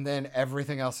movie, and then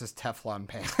everything else is Teflon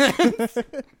pans.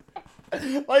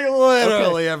 Like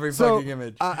literally every fucking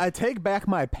image. I take back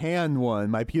my Pan one,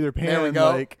 my Peter There we Pan go.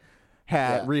 like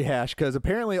hat rehash, because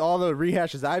apparently all the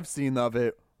rehashes I've seen of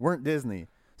it weren't Disney.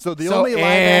 So the only live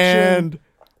action.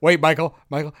 Wait, Michael,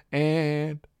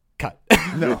 and cut.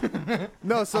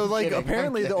 No. So like kidding, I'm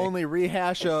apparently the kidding. only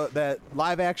rehash that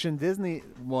live action Disney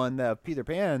one, that Peter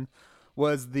Pan,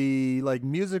 was the like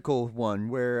musical one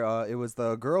where it was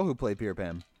the girl who played Peter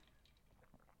Pan.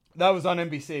 That was on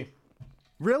NBC.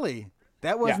 Really?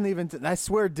 That wasn't even. I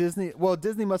swear Disney. Well,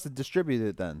 Disney must have distributed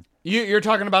it then. You're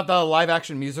talking about the live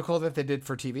action musical that they did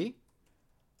for TV?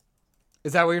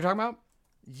 Is that what you're talking about?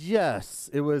 Yes,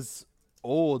 it was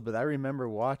old, but I remember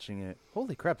watching it.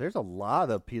 Holy crap! There's a lot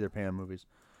of Peter Pan movies.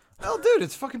 Oh, dude,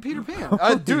 it's fucking Peter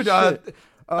Pan. Dude, shit.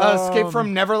 Escape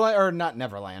from Neverland, or not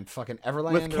Neverland, fucking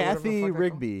Everland. With or whatever the Kathy fuck they're called.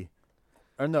 Rigby.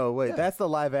 Or no, wait, that's the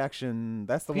live action.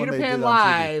 That's the Peter one they Pan did on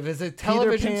TV. Live is a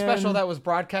television Pan- special that was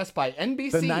broadcast by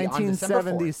NBC The on December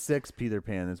 4th. 1976 Peter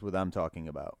Pan is what I'm talking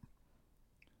about.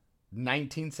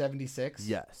 1976?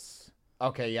 Yes,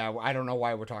 Okay, yeah, I don't know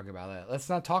why we're talking about that. Let's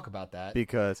not talk about that.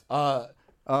 because Uh,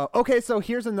 okay, so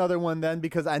here's another one then,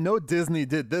 because I know Disney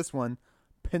did this one,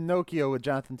 Pinocchio with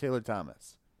Jonathan Taylor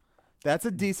Thomas. That's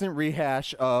a decent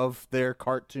rehash of their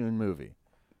cartoon movie,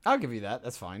 I'll give you that.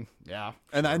 That's fine. Yeah.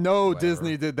 and I know Whatever.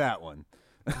 Disney did that one.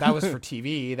 That was for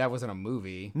TV. That wasn't a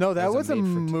movie. No, that was a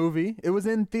made-for-t- movie. It was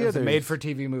in It theaters. was a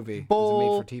made-for-TV movie. It was a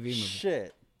made-for-TV movie.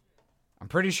 Shit. I'm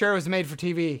pretty sure it was made for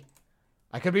TV.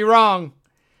 I could be wrong.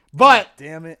 But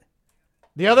Damn it.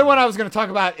 the other one I was going to talk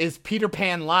about is Peter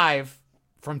Pan Live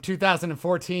from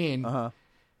 2014. Uh-huh.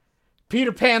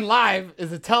 Peter Pan Live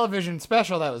is a television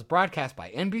special that was broadcast by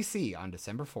NBC on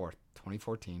December 4th,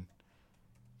 2014.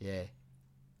 Yeah.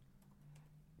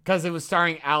 Because it was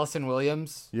starring Allison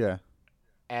Williams Yeah.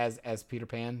 as Peter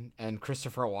Pan, and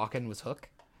Christopher Walken was Hook.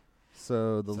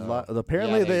 So So,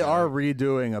 apparently yeah, there they you go. are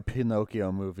redoing a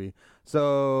Pinocchio movie.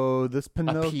 So this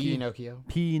Pinocchio.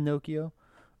 Pinocchio.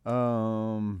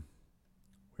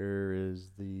 Where is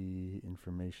the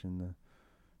information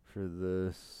for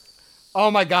this?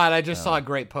 Oh my God, I just saw a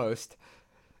great post.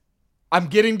 I'm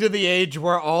getting to the age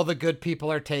where all the good people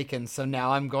are taken, so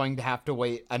now I'm going to have to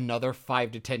wait another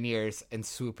 5 to 10 years and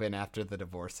swoop in after the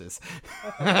divorces.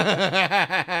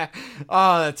 Oh,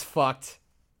 that's fucked.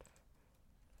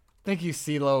 Thank you,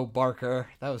 CeeLo Barker.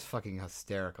 That was fucking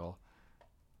hysterical.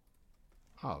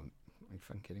 Oh, are you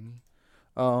fucking kidding me?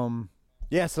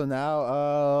 Yeah, so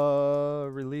now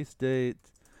release date.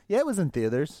 Yeah, it was in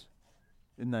theaters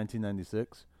in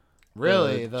 1996.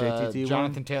 Really? The The JTT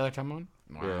Jonathan Taylor Thomas one?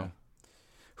 Wow. Yeah.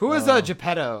 Who was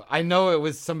Geppetto? I know it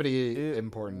was somebody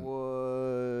important.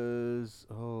 Was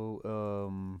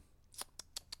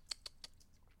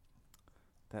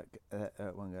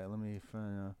that one guy. Let me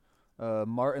find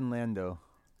Martin Landau.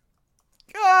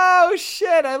 Oh,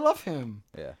 shit. I love him.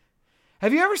 Yeah.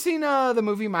 Have you ever seen the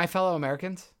movie My Fellow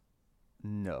Americans?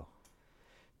 No.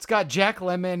 It's got Jack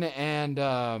Lemmon and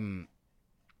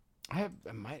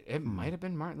it might have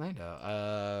been Martin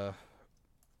Landau.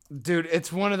 Dude,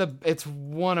 it's one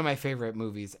of my favorite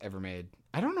movies ever made.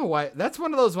 I don't know why. That's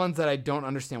one of those ones that I don't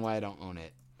understand why I don't own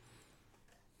it.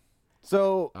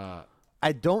 So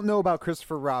I don't know about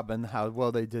Christopher Robin, how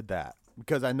well they did that,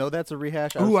 because I know that's a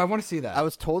rehash. Ooh, I want to see that. I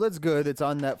was told it's good. It's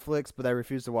on Netflix, but I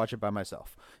refused to watch it by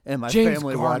myself. And my James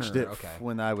family Garner, watched it okay.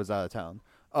 when I was out of town.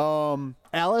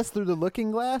 Alice Through the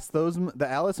Looking Glass. The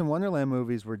Alice in Wonderland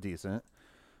movies were decent.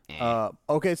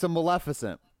 Okay, so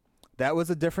Maleficent. That was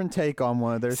a different take on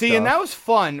one of their See, stuff. and that was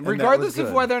fun. that was Regardless of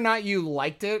good. whether or not you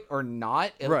liked it or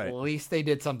not, at Right. least they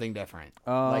did something different.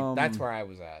 Like, that's where I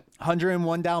was at.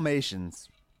 101 Dalmatians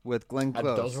with Glenn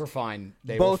Close. Those were fine.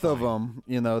 They Both were of fine.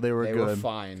 them, they were They good. were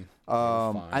fine. They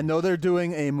were fine. I know they're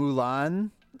doing a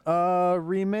Mulan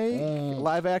remake,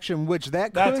 live action, which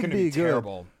that That's could gonna be be good.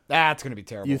 terrible. That's gonna be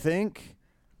terrible. You think?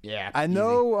 Yeah. I easy.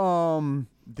 know.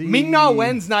 The Ming Na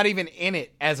Wen's not even in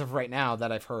it as of right now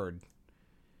that I've heard,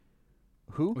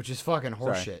 who? which is fucking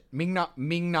horseshit. Ming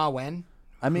Na Wen.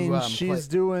 I mean, who, she's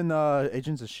doing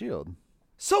Agents of Shield.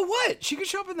 So what? She could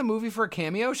show up in the movie for a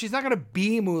cameo. She's not gonna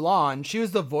be Mulan. She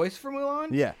was the voice for Mulan.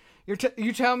 Yeah.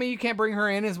 You telling me you can't bring her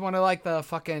in as one of like the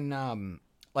fucking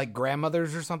like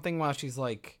grandmothers or something while she's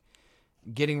like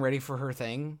getting ready for her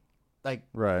thing? Like,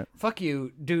 Right. fuck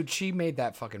you, dude. She made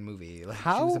that fucking movie. Like, she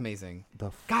How was amazing.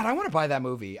 the God, I want to buy that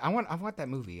movie. I want that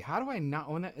movie. How do I not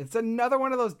own it? It's another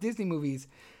one of those Disney movies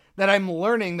that I'm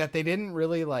learning that they didn't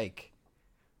really like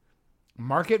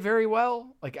market very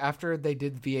well. Like after they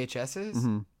did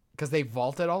VHSs, because they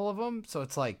vaulted all of them. So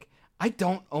it's like I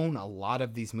don't own a lot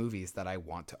of these movies that I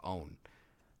want to own.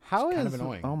 How It's is kind of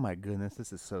annoying. Oh my goodness,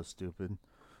 this is so stupid.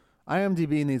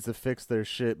 IMDb needs to fix their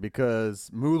shit because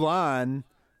Mulan,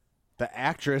 the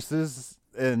actress is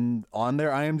on their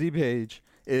IMDb page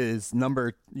is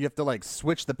number. You have to like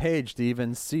switch the page to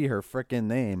even see her freaking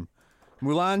name.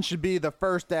 Mulan should be the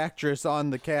first actress on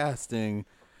the casting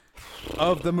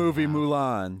of the movie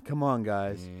Mulan. Come on,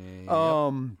 guys.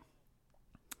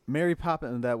 Mary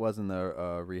Poppins, that wasn't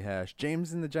a rehash.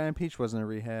 James and the Giant Peach wasn't a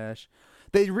rehash.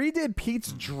 They redid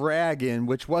Pete's Dragon,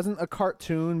 which wasn't a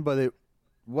cartoon, but it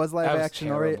was live That was action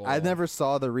already. I terrible. never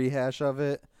saw the rehash of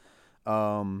it.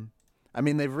 I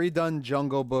mean, they've redone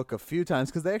Jungle Book a few times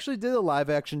because they actually did a live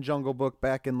action Jungle Book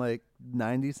back in like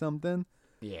 90 something.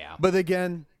 Yeah. But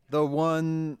again, the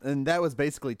one, and that was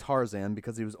basically Tarzan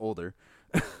because he was older.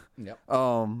 Yep.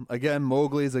 Again,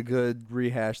 Mowgli's a good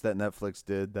rehash that Netflix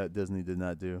did that Disney did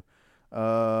not do.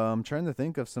 I'm trying to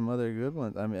think of some other good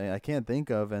ones. I mean, I can't think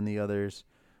of any others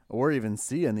or even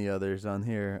see any others on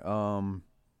here. I'll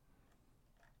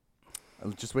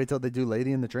just wait till they do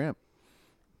Lady and the Tramp.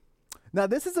 Now,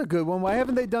 this is a good one. Why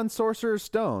haven't they done Sorcerer's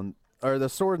Stone or the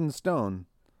Sword and Stone?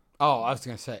 Oh, I was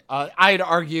gonna say. I'd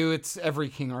argue it's every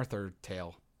King Arthur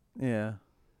tale. Yeah.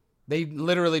 They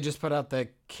literally just put out the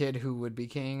kid who would be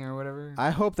king or whatever.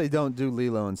 I hope they don't do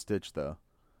Lilo and Stitch, though.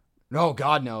 No,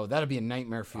 God, no. That'd be a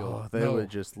nightmare fuel. Oh, they No. would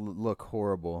just look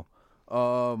horrible.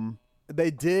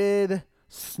 They did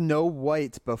Snow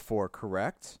White before,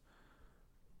 correct?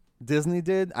 Disney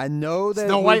did. I know that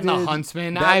Snow we White and the did-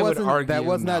 Huntsman, that I would wasn't- argue that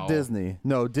was no. not Disney.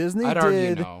 No, Disney I'd did.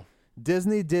 argue no.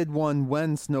 Disney did one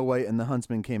when Snow White and the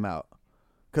Huntsman came out,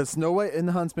 because Snow White and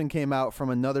the Huntsman came out from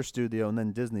another studio, and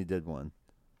then Disney did one.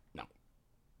 No.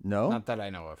 No. Not that I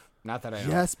know of. Not that I know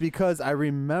Yes, because I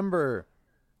remember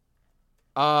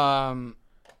of.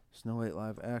 Snow White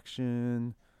live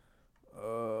action.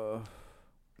 The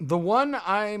one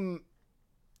I'm...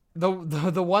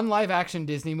 The one live action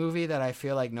Disney movie that I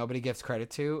feel like nobody gives credit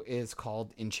to is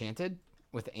called Enchanted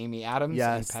with Amy Adams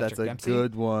Yes, and Patrick that's a Dempsey.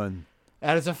 good one.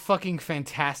 That is a fucking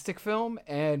fantastic film,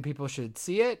 and people should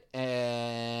see it.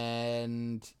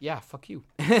 And yeah, fuck you.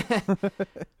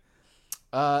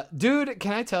 Dude,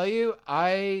 can I tell you,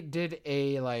 I did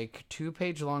a like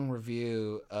 2-page long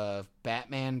review of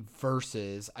Batman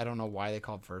Versus. I don't know why they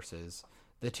call it Versus.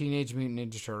 The Teenage Mutant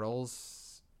Ninja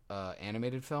Turtles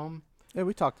animated film. Yeah,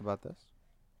 we talked about this.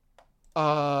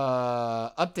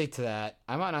 Update to that.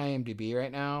 I'm on IMDb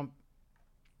right now.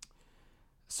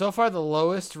 So far, the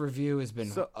lowest review has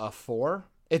been a 4.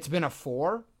 It's been a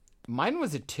 4. Mine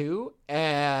was a 2,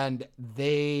 and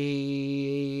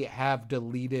they have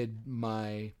deleted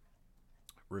my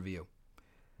review.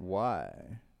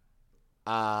 Why?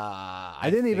 I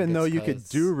didn't think even know it's you could 'cause,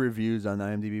 do reviews on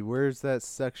IMDb. Where's that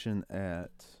section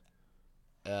at?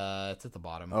 It's at the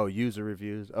bottom. Oh, user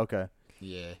reviews. Okay.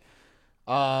 Yeah.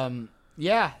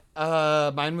 Yeah.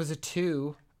 Mine was a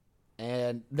 2,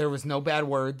 and there was no bad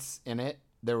words in it.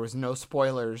 There was no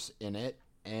spoilers in it,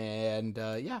 and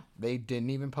yeah, they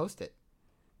didn't even post it.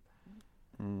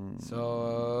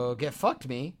 So get fucked,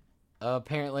 me.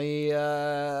 Apparently,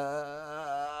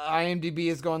 IMDb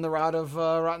is going the route of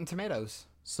Rotten Tomatoes.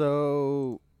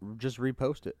 So just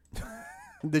repost it.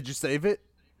 Did you save it?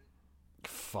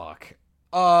 Fuck.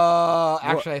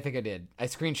 Actually, I think I did. I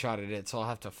screenshotted it, so I'll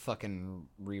have to fucking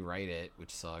rewrite it, which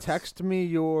sucks. Text me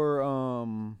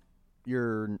your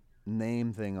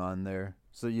name thing on there,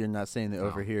 so you're not saying it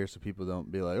over here, so people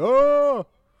don't be like, oh.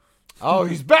 Oh,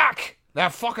 he's back!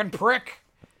 That fucking prick!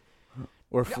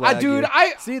 Or flag dude, you.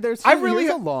 I see. There's I really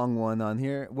here's a long one on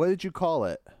here. What did you call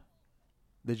it?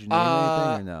 Did you name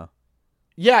anything or no?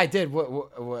 Yeah, I did.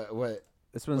 What?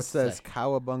 This one what's it says say?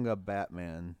 Cowabunga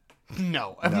Batman.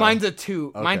 No. No. Mine's a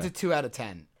 2. Okay. Mine's a 2 out of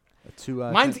 10. A 2 out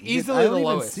of Mine's 10. easily I don't the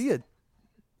even lowest. see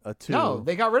a 2. No,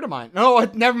 they got rid of mine. No,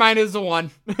 never mind. It was a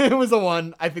 1. It was a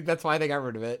 1. I think that's why they got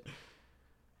rid of it.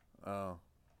 Oh.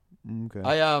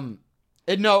 Okay.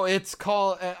 It's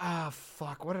called.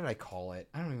 Fuck. What did I call it?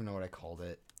 I don't even know what I called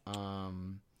it.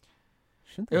 Shouldn't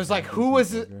It they was like, have who these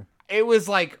was in it? order? It was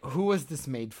like, who was this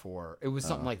made for? It was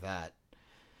something like that.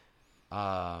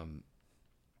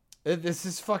 This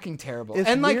is fucking terrible. It's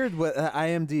and like, weird what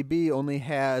IMDb only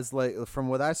has, like, from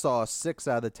what I saw, 6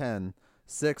 out of 10.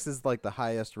 6 is like the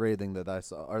highest rating that I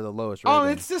saw, or the lowest rating. oh,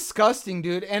 it's disgusting,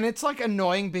 dude. And it's like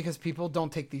annoying because people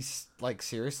don't take these like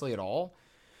seriously at all.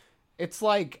 It's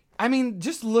like, I mean,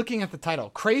 just looking at the title,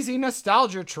 Crazy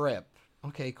Nostalgia Trip.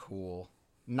 Okay, cool.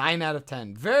 9 out of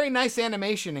 10. Very nice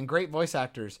animation and great voice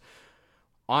actors.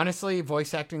 Honestly,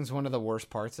 voice acting is one of the worst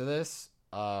parts of this.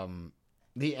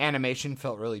 The animation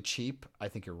felt really cheap. I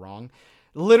think you're wrong.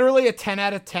 Literally a 10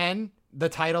 out of 10. The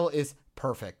title is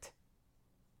perfect.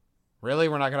 Really?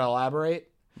 We're not going to elaborate?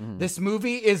 Mm-hmm. This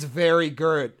movie is very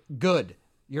good.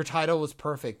 Your title was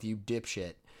perfect, you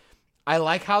dipshit. I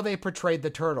like how they portrayed the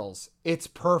turtles. It's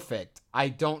perfect. I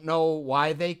don't know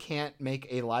why they can't make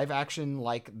a live action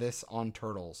like this on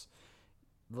Turtles.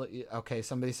 Okay,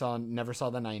 somebody never saw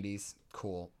the 90s.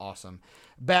 Cool. Awesome.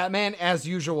 Batman, as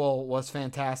usual, was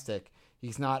fantastic.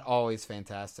 He's not always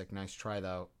fantastic. Nice try,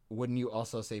 though. Wouldn't you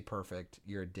also say perfect?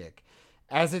 You're a dick.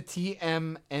 As a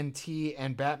TMNT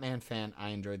and Batman fan, I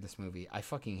enjoyed this movie. I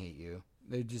fucking hate you.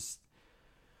 They're just...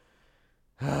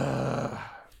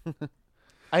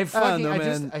 I don't know, I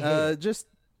man. hate it.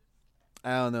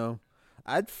 I don't know.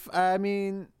 I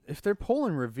mean, if they're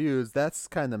pulling reviews, that's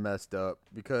kind of messed up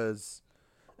because,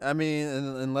 I mean,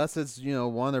 unless it's,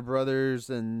 Warner Brothers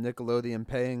and Nickelodeon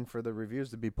paying for the reviews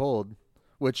to be pulled,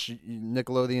 which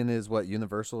Nickelodeon is what,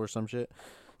 Universal or some shit.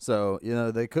 So,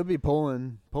 they could be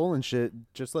pulling shit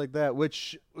just like that,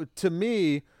 which to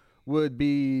me would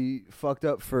be fucked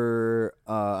up for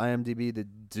IMDb to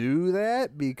do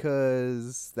that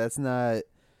because that's not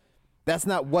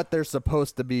what they're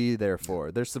supposed to be there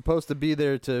for. They're supposed to be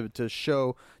there to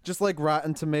show, just like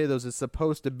Rotten Tomatoes is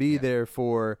supposed to be there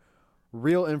for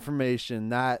real information,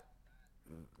 not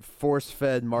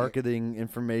force-fed marketing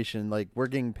information. Like, we're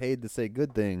getting paid to say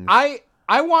good things.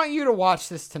 I want you to watch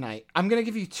this tonight. I'm gonna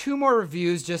give you 2 more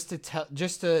reviews just to try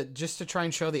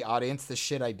and show the audience the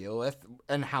shit I deal with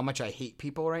and how much I hate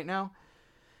people right now.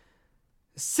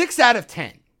 6 out of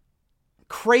 10.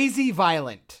 Crazy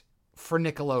Violent for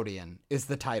Nickelodeon is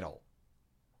the title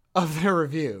of their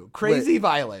review. Crazy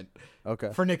Violent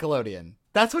Okay. for Nickelodeon.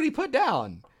 That's what he put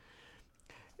down.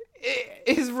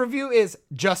 His review is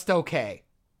just okay.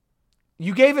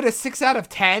 You gave it a 6 out of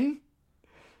 10?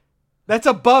 That's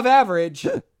above average.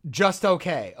 Just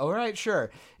okay. All right, sure.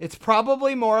 It's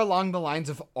probably more along the lines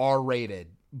of R-rated,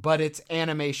 but it's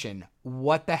animation.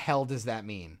 What the hell does that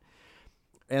mean?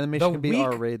 Animation can be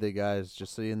R-rated, guys,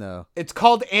 just so you know. It's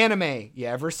called anime. You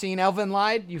ever seen Elven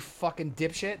Lied, you fucking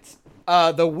dipshits?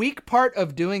 The weak part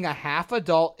of doing a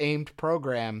half-adult aimed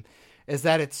program is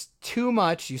that it's too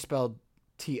much. You spelled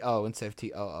T-O instead of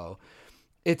T-O-O.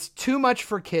 It's too much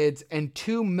for kids and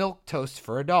too milquetoast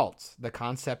for adults. The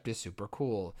concept is super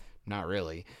cool. Not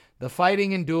really. The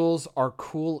fighting and duels are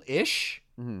cool-ish.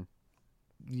 Mm-hmm.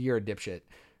 You're a dipshit.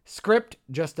 Script,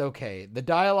 just okay. The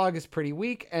dialogue is pretty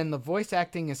weak, and the voice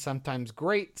acting is sometimes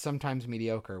great, sometimes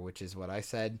mediocre, which is what I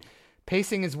said.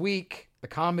 Pacing is weak. The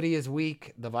comedy is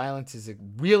weak. The violence is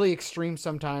really extreme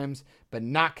sometimes, but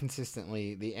not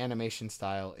consistently. The animation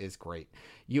style is great.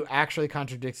 You actually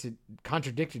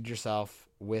contradicted yourself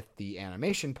with the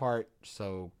animation part,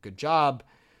 so good job.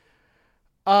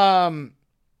 6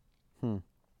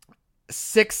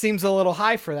 seems a little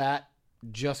high for that.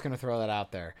 Just gonna throw that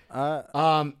out there.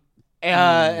 And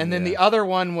then the other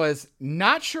one was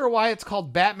not sure why it's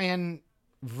called Batman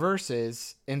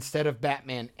Versus instead of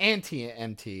Batman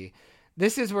Anti-MT.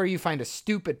 This is where you find a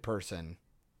stupid person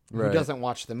who doesn't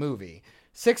watch the movie.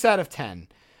 6 out of 10.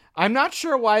 I'm not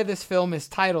sure why this film is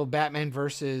titled Batman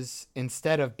Versus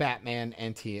instead of Batman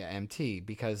Anti-MT,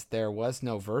 because there was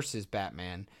no Versus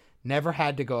Batman, never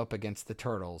had to go up against the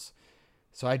Turtles.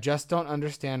 So I just don't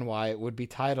understand why it would be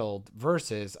titled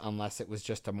Versus unless it was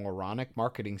just a moronic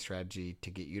marketing strategy to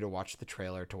get you to watch the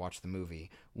trailer to watch the movie.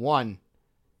 1,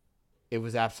 it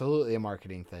was absolutely a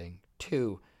marketing thing.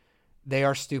 2, they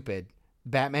are stupid.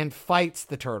 Batman fights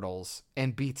the Turtles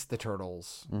and beats the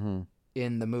Turtles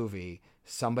in the movie.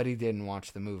 Somebody didn't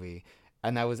watch the movie.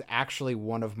 And that was actually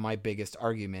one of my biggest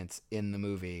arguments in the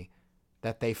movie.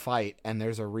 that they fight, and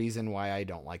there's a reason why I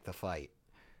don't like the fight.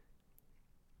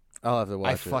 I'll have to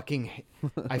watch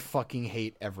I fucking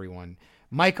hate everyone.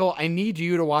 Michael, I need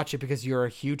you to watch it because you're a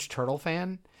huge Turtle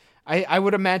fan. I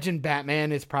would imagine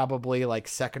Batman is probably like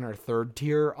second or third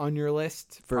tier on your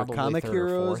list. For probably comic third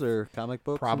heroes fourth. or comic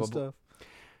books and stuff.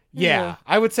 Yeah,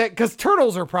 I would say because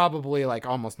Turtles are probably like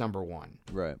almost number one.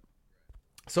 Right.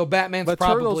 So Batman's But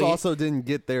probably... Turtles also didn't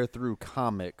get there through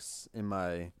comics, in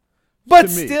my... But to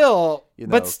me, still, you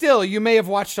know. you may have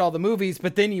watched all the movies,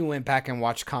 but then you went back and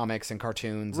watched comics and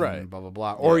cartoons Right. and blah, blah,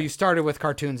 blah. Or Yeah. you started with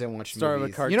cartoons and watched Started movies.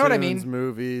 with cartoons, You know what I mean?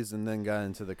 movies, and then got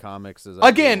into the comics. As I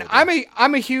Again, grew older.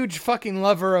 I'm a huge fucking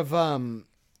lover of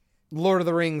Lord of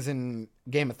the Rings and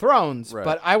Game of Thrones, Right.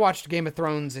 but I watched Game of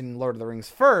Thrones and Lord of the Rings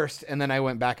first, and then I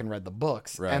went back and read the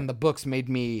books, Right. and the books made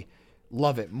me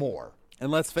love it more.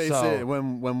 And let's face So- it,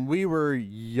 when we were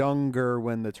younger,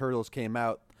 when the Turtles came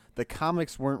out, the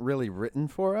comics weren't really written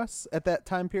for us at that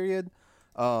time period.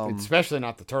 Especially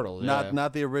not the Turtles.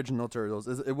 Not the original Turtles.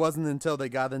 It wasn't until they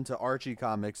got into Archie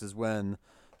comics is when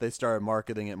they started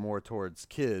marketing it more towards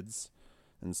kids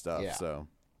and stuff. Yeah. So,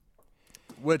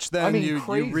 which then you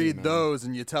crazy, read man. those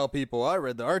and you tell people I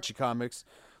read the Archie comics,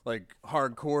 like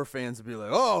hardcore fans would be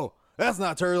like, "Oh, that's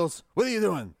not Turtles. What are you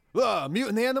doing?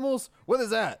 Mutant animals? What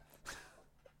is that?"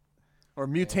 Or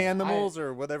mutanimals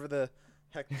or whatever the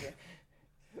heck.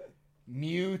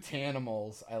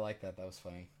 Mutanimals. I like that. That was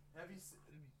funny.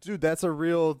 Dude, that's a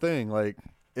real thing. Like,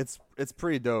 it's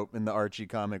pretty dope in the Archie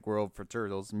comic world for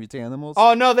Turtles. Mutanimals.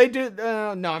 Oh no, they do.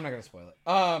 No, I'm not gonna spoil it.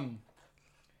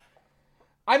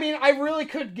 I mean, I really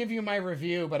could give you my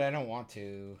review, but I don't want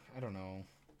to. I don't know.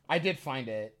 I did find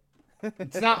it.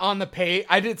 It's not on the page.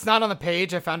 It's not on the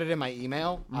page. I found it in my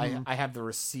email. I have the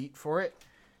receipt for it.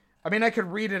 I mean, I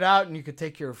could read it out, and you could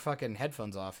take your fucking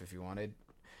headphones off if you wanted.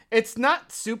 It's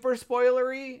not super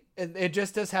spoilery. It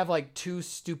just does have like two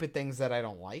stupid things that I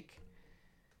don't like.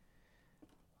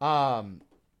 Why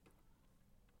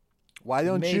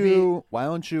don't maybe- you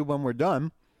when we're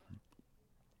done,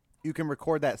 you can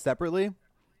record that separately,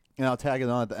 and I'll tag it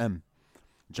on at the end.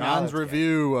 John's that's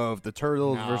review of the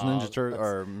Turtles versus No, Ninja Turtles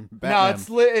or No, Batman.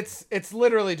 it's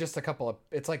literally just a couple of.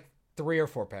 It's like 3 or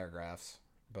 4 paragraphs,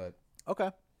 but Okay.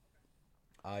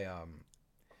 I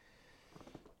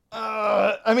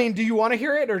mean, do you want to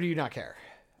hear it or do you not care?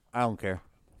 I don't care.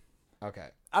 Okay.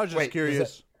 I was just Wait,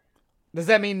 curious. Does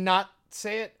that mean not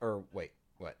say it or wait?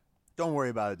 What? Don't worry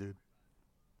about it, dude.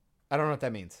 I don't know what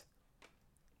that means.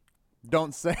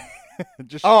 Don't say.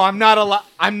 Just Oh, I'm not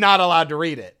allowed to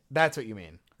read it. That's what you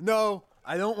mean. no.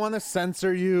 I don't want to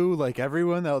censor you like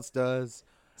everyone else does.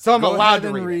 So I'm Go allowed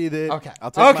ahead to and read it. Okay.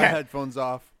 I'll take my Okay. headphones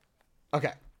off.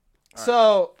 Okay.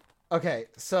 So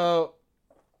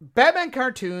Batman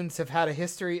cartoons have had a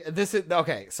history. This is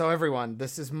okay. So everyone,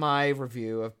 this is my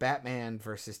review of Batman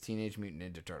versus Teenage Mutant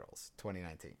Ninja Turtles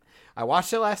 2019. I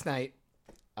watched it last night.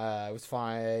 It was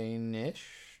fine-ish.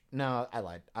 No, I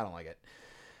lied. I don't like it.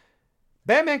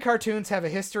 Batman cartoons have a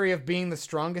history of being the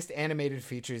strongest animated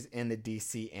features in the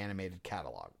DC animated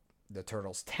catalog. The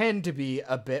Turtles tend to be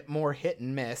a bit more hit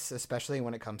and miss, especially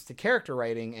when it comes to character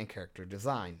writing and character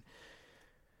design.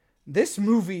 This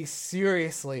movie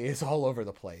seriously is all over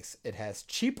the place. It has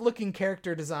cheap-looking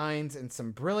character designs and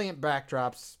some brilliant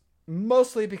backdrops,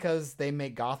 mostly because they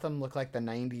make Gotham look like the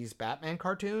 90s Batman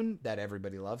cartoon that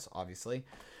everybody loves, obviously.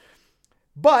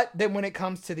 But then when it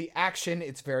comes to the action,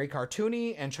 it's very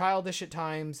cartoony and childish at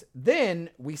times. Then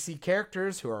we see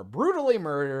characters who are brutally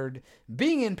murdered,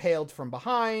 being impaled from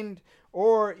behind,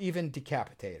 or even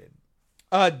decapitated.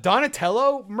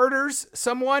 Donatello murders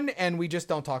someone, and we just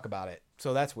don't talk about it.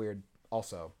 So that's weird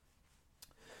also.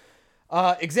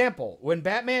 Example, when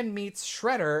Batman meets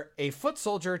Shredder, a foot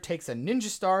soldier takes a ninja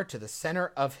star to the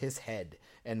center of his head,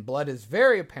 and blood is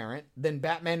very apparent. Then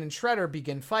Batman and Shredder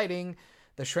begin fighting.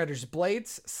 The Shredder's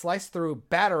blades slice through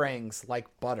batarangs like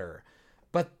butter.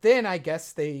 But then I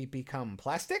guess they become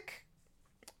plastic?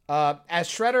 As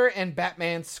Shredder and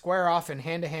Batman square off in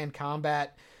hand-to-hand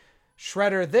combat,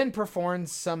 Shredder then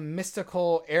performs some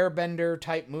mystical airbender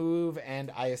type move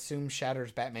and I assume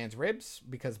shatters Batman's ribs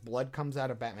because blood comes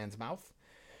out of Batman's mouth.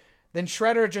 Then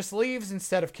Shredder just leaves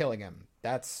instead of killing him.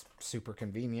 That's super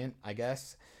convenient, I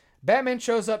guess. Batman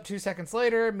shows up 2 seconds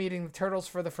later, meeting the Turtles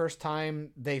for the first time.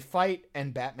 They fight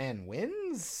and Batman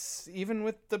wins, even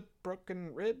with the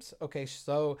broken ribs. Okay,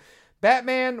 so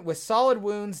Batman, with solid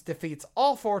wounds, defeats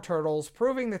all 4 Turtles,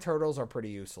 proving the Turtles are pretty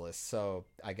useless. So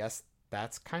I guess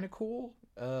that's kind of cool.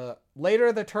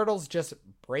 Later, the Turtles just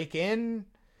break in.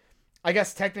 I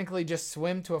guess technically just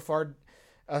swim a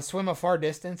far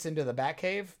distance into the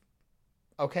Batcave.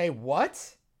 Okay,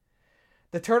 what?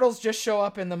 The turtles just show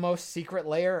up in the most secret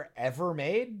lair ever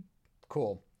made.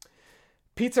 Cool.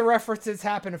 Pizza references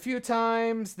happen a few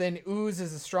times. Then ooze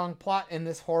is a strong plot in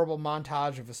this horrible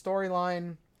montage of a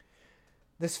storyline.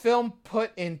 This film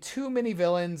put in too many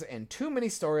villains and too many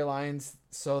storylines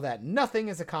so that nothing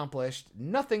is accomplished.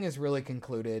 Nothing is really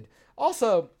concluded.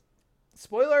 Also,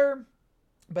 spoiler,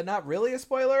 but not really a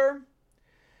spoiler.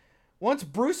 Once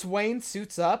Bruce Wayne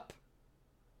suits up,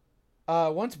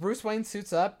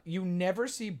 you never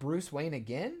see Bruce Wayne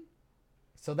again.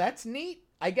 So that's neat,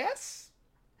 I guess.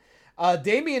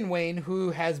 Damian Wayne,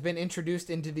 who has been introduced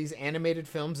into these animated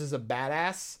films as a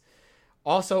badass,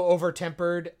 also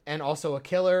over-tempered, and also a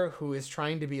killer who is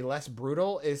trying to be less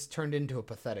brutal, is turned into a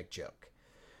pathetic joke.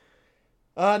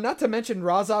 Not to mention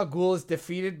Ra's al Ghul is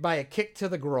defeated by a kick to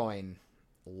the groin.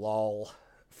 Lol.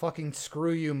 Fucking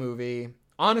screw you, movie.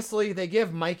 Honestly, they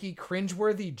give Mikey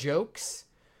cringeworthy jokes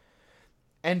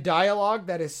and dialogue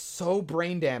that is so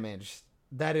brain damaged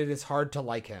that it is hard to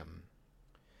like him.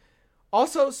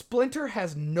 Also, Splinter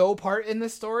has no part in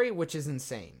this story, which is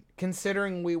insane,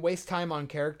 considering we waste time on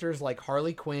characters like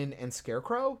Harley Quinn and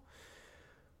Scarecrow.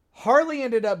 Harley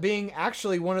ended up being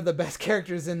actually one of the best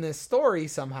characters in this story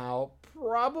somehow,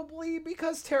 probably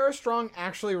because Tara Strong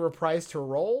actually reprised her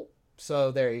role.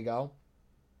 So there you go.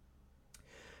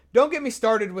 Don't get me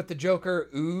started with the Joker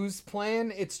ooze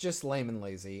plan. It's just lame and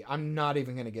lazy. I'm not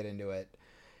even going to get into it.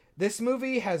 This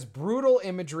movie has brutal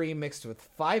imagery mixed with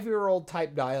 5-year-old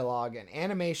type dialogue and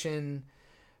animation.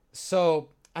 So,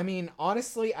 I mean,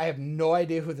 honestly, I have no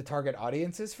idea who the target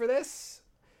audience is for this.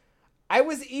 I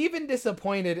was even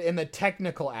disappointed in the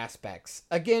technical aspects.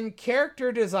 Again,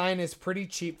 character design is pretty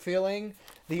cheap feeling.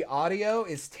 The audio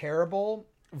is terrible.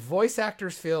 Voice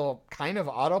actors feel kind of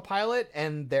autopilot,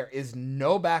 and there is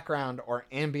no background or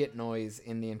ambient noise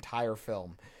in the entire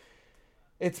film.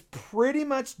 It's pretty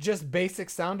much just basic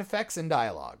sound effects and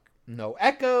dialogue. No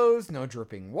echoes, no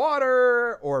dripping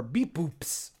water, or beep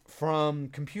boops from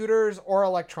computers or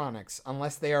electronics,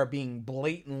 unless they are being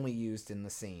blatantly used in the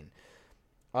scene.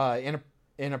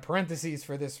 In a parentheses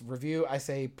for this review, I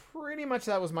say pretty much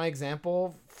that was my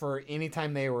example for any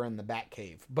time they were in the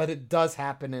Batcave, but it does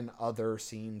happen in other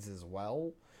scenes as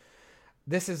well.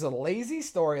 This is a lazy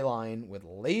storyline with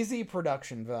lazy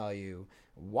production value.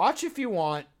 Watch if you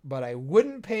want, but I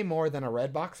wouldn't pay more than a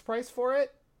Redbox price for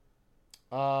it.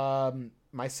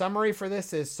 My summary for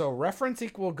this is, so reference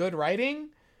equal good writing.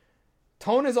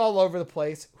 Tone is all over the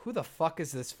place. Who the fuck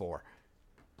is this for?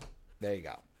 There you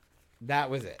go. That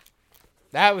was it.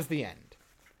 That was the end.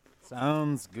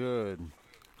 Sounds good.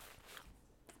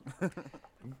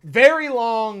 Very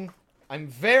long. I'm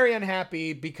very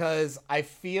unhappy because I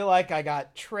feel like I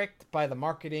got tricked by the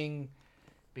marketing,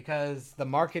 because the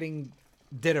marketing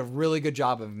did a really good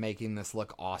job of making this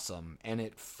look awesome, and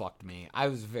it fucked me. I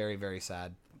was very, very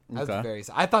sad. I was very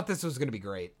sad. I thought this was going to be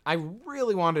great. I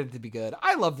really wanted it to be good.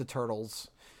 I love the Turtles.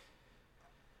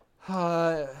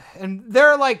 And there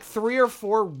are like 3 or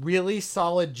 4 really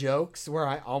solid jokes where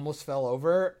I almost fell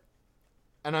over.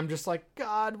 And I'm just like,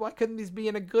 God, why couldn't these be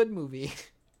in a good movie?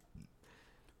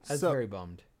 I was very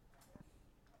bummed.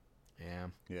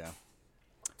 Yeah.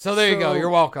 So there you go. You're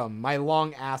welcome. My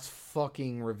long ass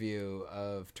fucking review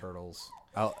of Turtles.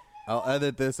 I'll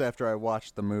edit this after I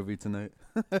watch the movie tonight.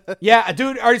 Yeah,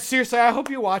 dude. Seriously, I hope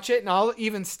you watch it, and I'll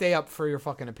even stay up for your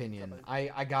fucking opinion.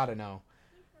 I gotta know.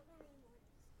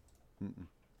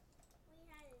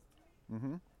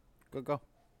 Go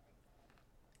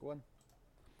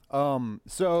on.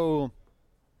 So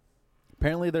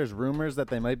apparently there's rumors that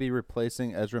they might be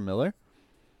replacing Ezra Miller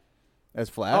as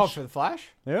Flash. Oh, for the Flash?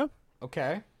 Yeah.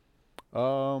 Okay.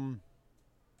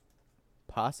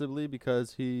 Possibly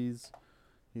because he's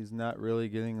not really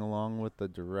getting along with the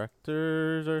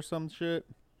directors or some shit.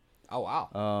 Oh, wow.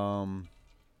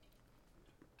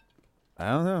 I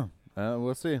don't know.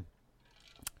 We'll see.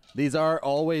 These are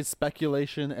always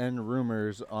speculation and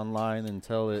rumors online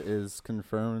until it is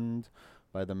confirmed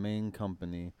by the main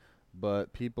company.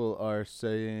 But people are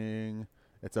saying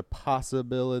it's a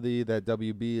possibility that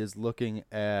WB is looking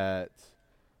at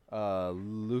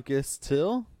Lucas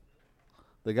Till,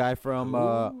 the guy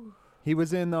from he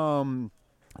was in the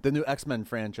new X-Men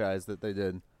franchise that they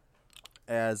did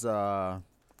as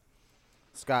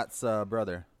Scott's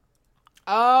brother.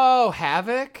 Oh,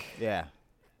 Havoc? Yeah.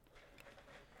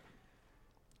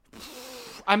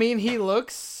 I mean, he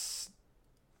looks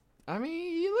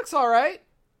all right.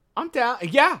 I'm down.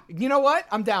 Yeah, you know what?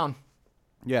 I'm down.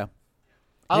 Yeah.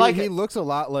 I like it. He looks a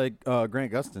lot like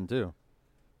Grant Gustin, too.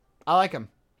 I like him.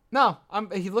 No,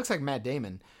 he looks like Matt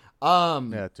Damon.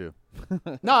 Yeah, too.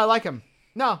 No, I like him.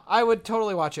 No, I would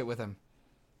totally watch it with him.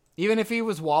 Even if he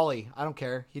was Wally, I don't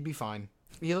care. He'd be fine.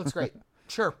 He looks great.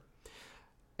 Sure.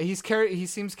 He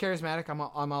seems charismatic.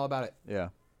 I'm all about it. Yeah.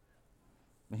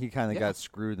 He kind of got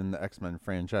screwed in the X-Men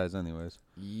franchise anyways.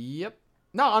 Yep.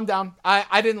 No, I'm down.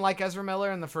 I didn't like Ezra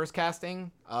Miller in the first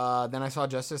casting. Then I saw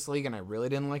Justice League, and I really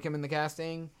didn't like him in the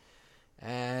casting.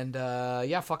 And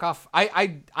yeah, fuck off.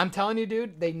 I'm telling you,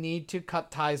 dude, they need to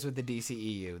cut ties with the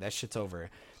DCEU. That shit's over.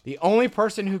 The only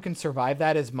person who can survive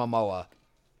that is Momoa.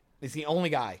 He's the only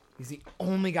guy. He's the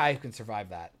only guy who can survive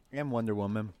that. And Wonder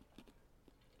Woman.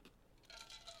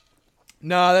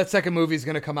 No, that second movie's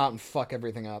gonna come out and fuck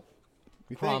everything up.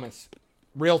 You think? Promise.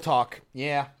 Real talk.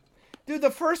 Yeah. Dude, the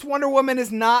first Wonder Woman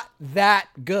is not that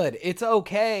good. It's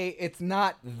okay. It's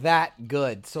not that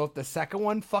good. So if the second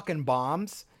one fucking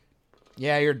bombs,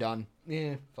 yeah, you're done.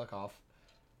 Yeah, fuck off.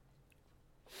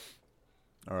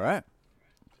 All right.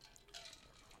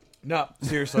 No,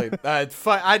 seriously. It's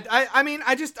fine. I mean,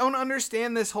 I just don't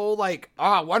understand this whole, like,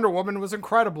 Wonder Woman was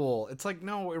incredible. It's like,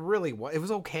 no, it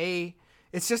was okay.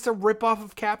 It's just a ripoff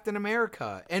of Captain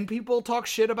America. And people talk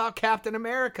shit about Captain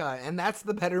America, and that's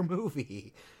the better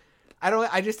movie.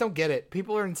 I just don't get it.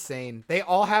 People are insane. They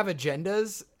all have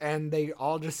agendas, and they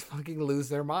all just fucking lose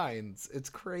their minds.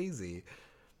 It's crazy.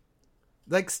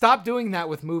 Like, stop doing that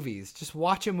with movies. Just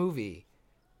watch a movie.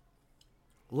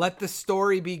 Let the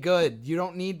story be good. You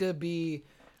don't need to be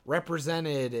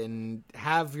represented and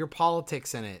have your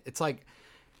politics in it. It's like,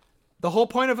 the whole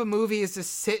point of a movie is to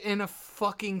sit in a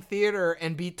fucking theater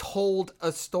and be told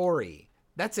a story.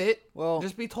 That's it. Well,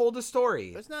 just be told a story.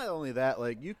 It's not only that,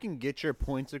 like, you can get your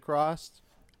points across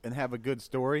and have a good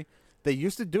story. They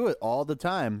used to do it all the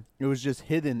time. It was just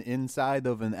hidden inside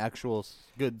of an actual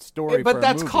good story. But for a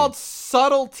that's movie. called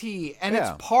subtlety, and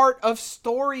Yeah. it's part of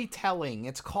storytelling.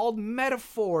 It's called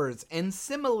metaphors and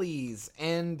similes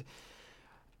and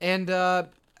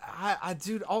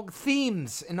dude, all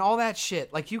themes and all that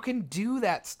shit. Like, you can do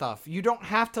that stuff. You don't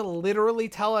have to literally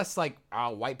tell us, like,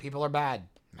 white people are bad,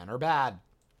 men are bad.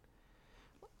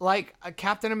 Like,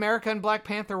 Captain America and Black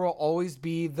Panther will always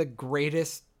be the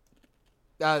greatest.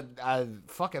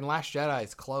 Fucking Last Jedi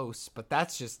is close, but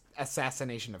that's just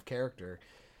assassination of character.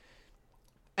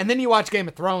 And then you watch Game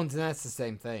of Thrones, and that's the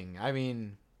same thing. I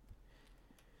mean,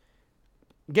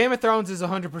 Game of Thrones is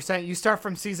 100%. You start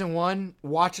from season 1,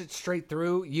 watch it straight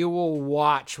through. You will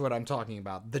watch what I'm talking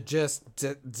about. Just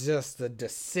the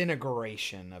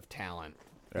disintegration of talent.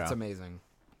 Yeah. It's amazing.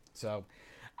 So,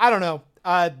 I don't know.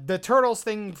 The Turtles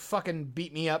thing fucking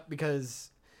beat me up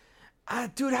because,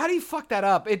 dude, how do you fuck that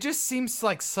up? It just seems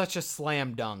like such a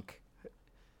slam dunk.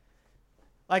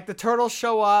 Like, the Turtles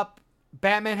show up,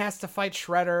 Batman has to fight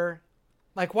Shredder.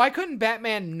 Like, why couldn't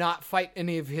Batman not fight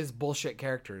any of his bullshit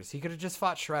characters? He could have just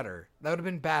fought Shredder. That would have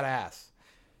been badass.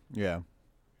 Yeah.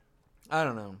 I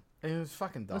don't know. It was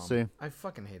fucking dumb. We'll see. I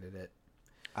fucking hated it.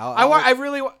 I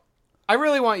I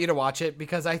really want you to watch it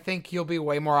because I think you'll be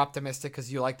way more optimistic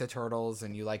because you like the Turtles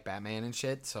and you like Batman and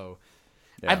shit. So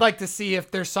Yeah. I'd like to see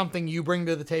if there's something you bring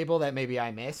to the table that maybe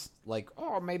I missed. Like,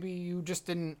 maybe you just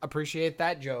didn't appreciate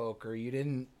that joke or you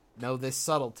didn't know this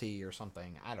subtlety or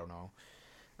something. I don't know.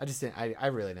 I just didn't. I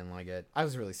really didn't like it. I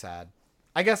was really sad.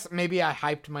 I guess maybe I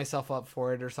hyped myself up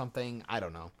for it or something. I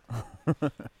don't know.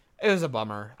 It was a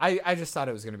bummer. I just thought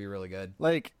it was going to be really good.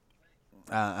 Like,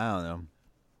 I don't know.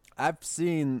 I've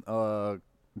seen a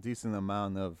decent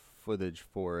amount of footage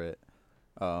for it.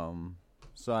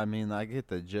 So, I mean, I get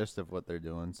the gist of what they're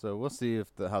doing. So, we'll see if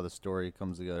how the story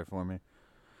comes together for me.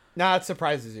 Nah, it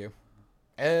surprises you.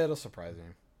 It'll surprise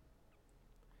you.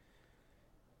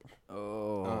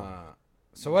 Oh.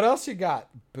 So what else you got?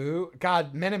 Boo.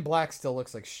 God, Men in Black still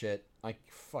looks like shit. I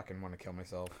fucking want to kill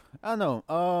myself. I don't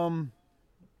know.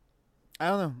 I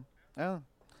don't know.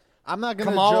 I'm not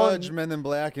gonna Kamala- judge Men in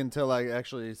Black until I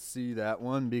actually see that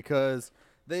one because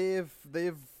they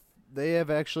have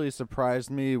actually surprised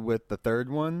me with the third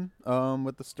one,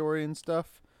 with the story and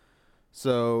stuff.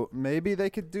 So maybe they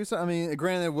could do something. I mean,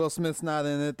 granted, Will Smith's not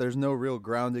in it. There's no real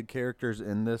grounded characters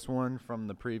in this one from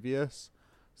the previous.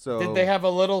 So Did they have a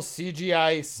little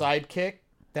CGI sidekick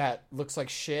that looks like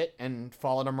shit and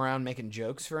followed him around making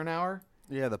jokes for an hour?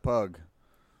 Yeah, the pug.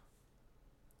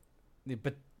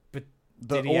 But The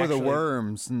did he the actually-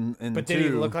 worms and But did he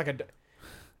look like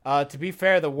a? To be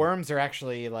fair, the worms are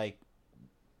actually like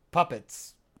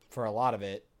puppets for a lot of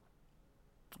it.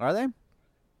 Are they?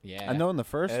 Yeah, I know in the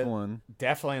first one.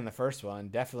 Definitely in the first one.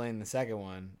 Definitely in the second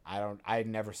one. I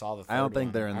never saw the third I don't think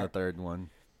one. they're in the third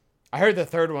one. I heard the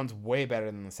third one's way better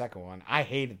than the second one. I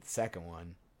hated the second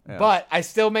one. Yeah. But I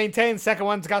still maintain the second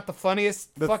one's got the funniest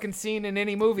fucking scene in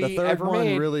any movie The third ever one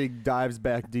made. really dives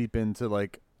back deep into,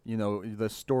 like, you know, the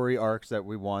story arcs that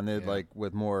we wanted, Yeah. like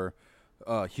with more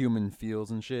human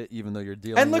feels and shit, even though you're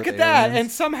dealing. And look with at that,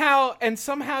 aliens. and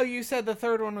somehow you said the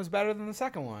third one was better than the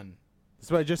second one.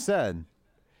 That's what I just said.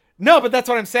 No, but that's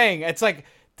what I'm saying. It's like,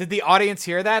 did the audience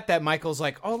hear that? That Michael's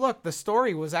like, oh look, the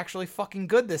story was actually fucking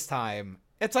good this time.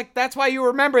 It's like, that's why you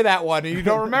remember that one and you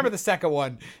don't remember the second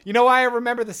one. You know why I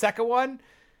remember the second one?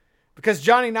 Because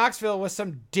Johnny Knoxville was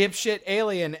some dipshit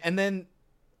alien, and then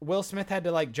Will Smith had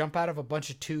to like jump out of a bunch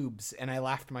of tubes, and I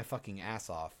laughed my fucking ass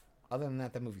off. Other than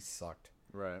that, the movie sucked.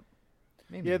 Right.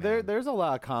 Made me Yeah, mad. there's a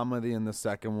lot of comedy in the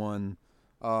second one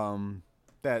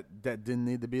that didn't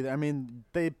need to be there. I mean,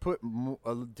 they put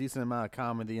a decent amount of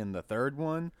comedy in the third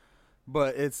one,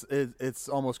 but it's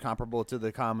almost comparable to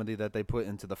the comedy that they put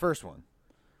into the first one,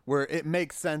 where it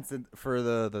makes sense for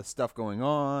the stuff going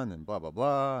on and blah blah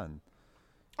blah. And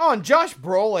Oh, and Josh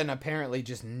Brolin apparently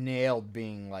just nailed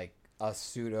being like a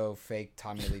pseudo fake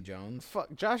Tommy Lee Jones.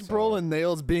 fuck, Josh Brolin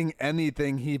nails being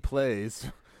anything he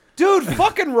plays. Dude,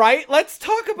 fucking right. Let's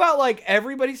talk about, like,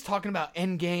 everybody's talking about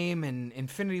Endgame and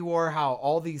Infinity War, how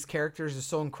all these characters are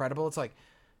so incredible. It's like,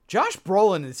 Josh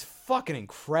Brolin is fucking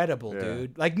incredible, Yeah.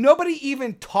 dude. Like, nobody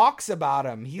even talks about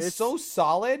him. He's so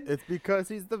solid. It's because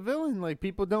he's the villain. Like,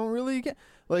 people don't really get...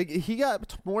 Like, he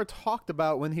got more talked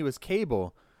about when he was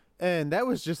Cable, and that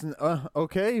was just an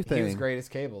okay thing. He was great as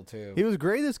Cable, too. He was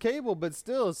great as Cable, but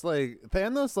still, it's like,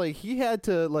 Thanos, like, he had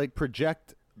to, like,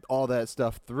 project all that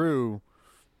stuff through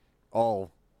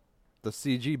all the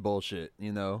CG bullshit,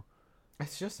 you know?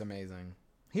 It's just amazing.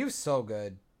 He was so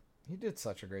good. He did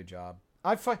such a great job.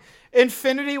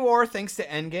 Infinity War, thanks to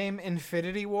Endgame,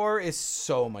 Infinity War is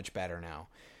so much better now.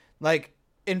 Like,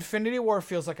 Infinity War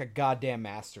feels like a goddamn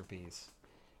masterpiece.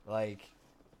 Like,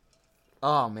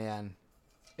 oh man,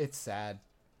 it's sad.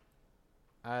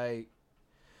 I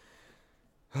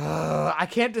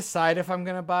can't decide if I'm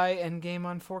gonna buy Endgame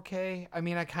on 4K. I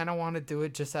mean, I kind of want to do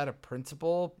it just out of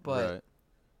principle, but Right.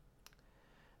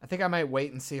 I think I might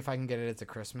wait and see if I can get it as a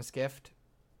Christmas gift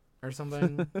or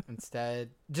something instead,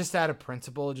 just out of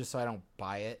principle, just so I don't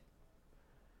buy it.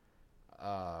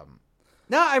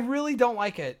 No, I really don't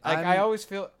like it. Like, I always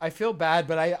feel bad,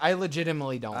 but I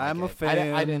legitimately don't like it. I'm a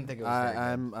fan. I didn't think it was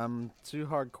very good. I'm too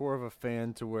hardcore of a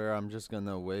fan to where I'm just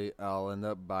gonna wait. I'll end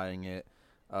up buying it.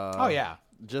 Oh, yeah.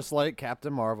 Just like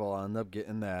Captain Marvel, I'll end up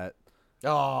getting that.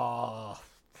 Oh,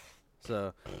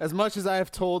 So, as much as I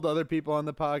have told other people on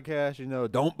the podcast, you know,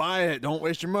 don't buy it, don't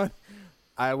waste your money,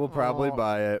 I will probably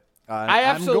buy it. I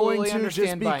absolutely I'm going to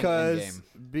understand just buying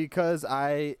because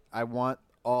I want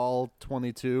all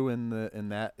 22 in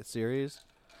that series.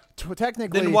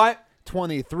 Technically, then why?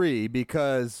 23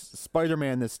 because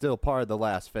Spider-Man is still part of the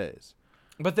last phase.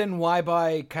 But then why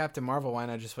buy Captain Marvel? Why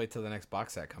not just wait till the next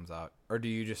box set comes out? Or do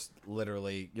you just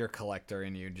literally, you're a collector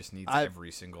and you just need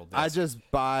every single disc? I just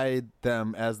buy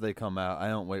them as they come out. I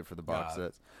don't wait for the box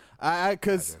sets.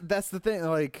 Because that's the thing.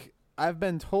 Like, I've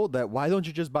been told that. Why don't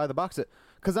you just buy the box set?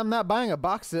 Because I'm not buying a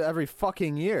box set every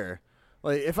fucking year.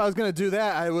 Like, if I was gonna do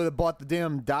that, I would have bought the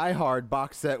damn Die Hard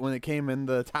box set when it came in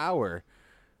the tower.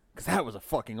 Because that was a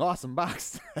fucking awesome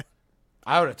box set.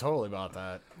 I would have totally bought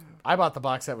that. I bought the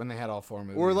box set when they had all 4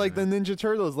 movies. Or like the in it. Ninja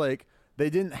Turtles. Like,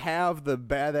 they didn't have the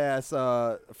badass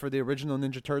for the original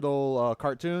Ninja Turtle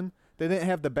cartoon. They didn't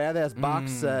have the badass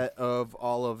box set of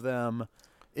all of them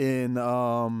in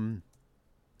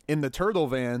the Turtle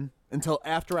Van until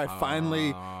after I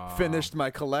finally finished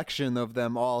my collection of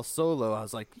them all solo. I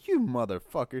was like, you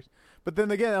motherfuckers. But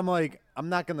then again, I'm like, I'm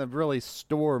not gonna really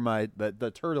store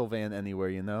the Turtle Van anywhere,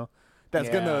 you know. That's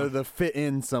gonna fit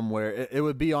in somewhere. It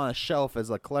would be on a shelf as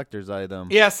a collector's item.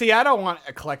 Yeah, see, I don't want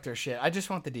a collector shit. I just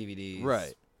want the DVDs.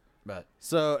 Right. But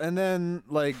So, and then,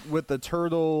 like, with the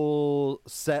Turtle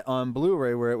set on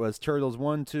Blu-ray, where it was Turtles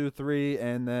 1, 2, 3,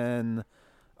 and then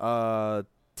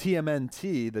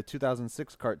TMNT, the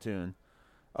 2006 cartoon,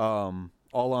 all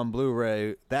on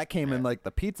Blu-ray, that came in, like,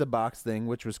 the pizza box thing,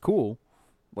 which was cool.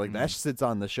 Like, that sits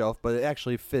on the shelf, but it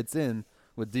actually fits in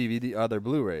with other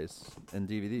Blu-rays and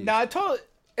DVDs. no,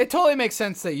 it totally makes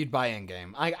sense that you'd buy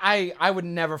Endgame. I would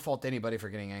never fault anybody for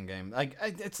getting Endgame. Like,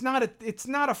 it's not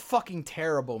a fucking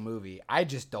terrible movie. I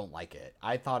just don't like it.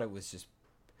 I thought it was just,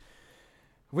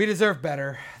 we deserve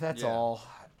better. That's all.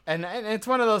 And it's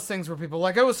one of those things where people are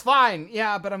like, it was fine.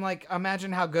 Yeah, but I'm like,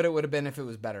 imagine how good it would have been if it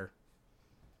was better.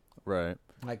 Right.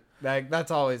 Like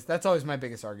that's always my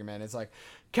biggest argument. It's like,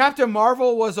 Captain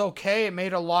Marvel was okay. It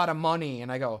made a lot of money.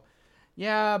 And I go,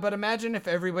 yeah, but imagine if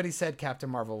everybody said Captain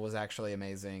Marvel was actually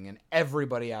amazing and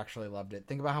everybody actually loved it.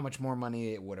 Think about how much more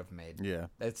money it would have made. Yeah.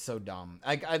 It's so dumb.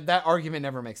 That argument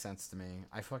never makes sense to me.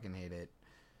 I fucking hate it.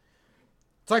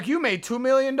 It's like, you made $2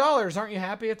 million. Aren't you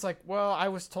happy? It's like, well, I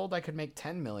was told I could make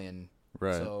 $10 million.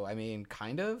 Right. So, I mean,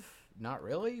 kind of. not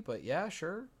really, but yeah,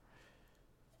 sure.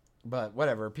 But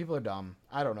whatever, people are dumb.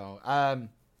 I don't know.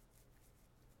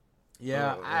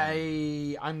 Yeah,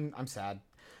 I'm sad.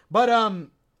 But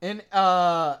in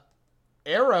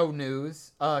Arrow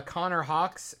news, Connor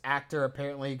Hawkes actor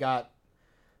apparently got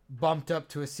bumped up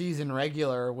to a season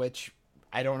regular, which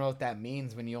I don't know what that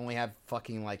means when you only have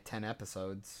fucking like 10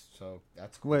 episodes. So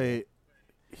that's cool. Wait,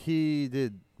 he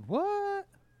did what?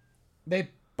 They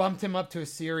bumped him up to a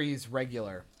series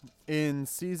regular In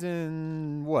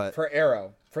season what? for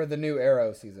Arrow, for the new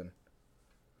Arrow season.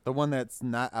 The one that's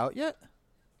not out yet?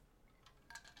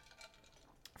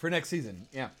 For next season,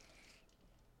 yeah.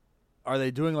 Are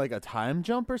they doing like a time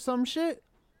jump or some shit?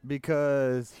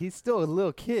 Because he's still a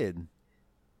little kid.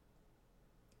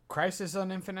 Crisis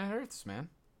on Infinite Earths, man.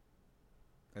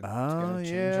 It's Oh, gonna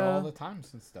change yeah. all the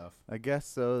times and stuff. I guess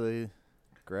so. They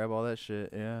grab all that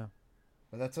shit, yeah.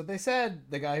 But that's what they said.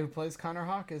 The guy who plays Connor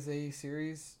Hawk is a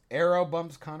series. Arrow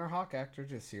bumps Connor Hawk actor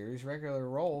to series regular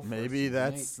role. For Maybe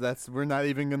season that's we're not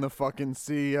even gonna fucking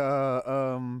see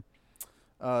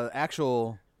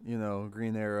actual,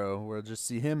 Green Arrow. We'll just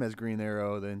see him as Green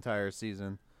Arrow the entire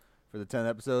season for the 10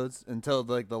 episodes until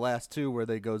like the last 2 where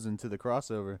they goes into the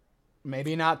crossover.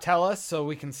 Maybe not tell us so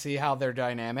we can see how their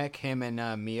dynamic, him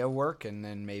and Mia, work, and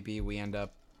then maybe we end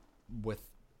up with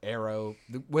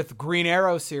Green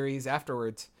Arrow series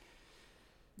afterwards.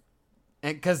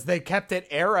 And because they kept it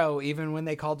Arrow even when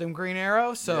they called him Green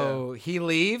Arrow, so he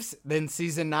leaves. Then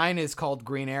season 9 is called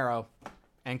Green Arrow,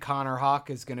 and Connor Hawk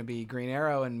is going to be Green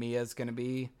Arrow, and Mia's going to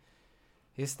be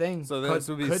his thing. So this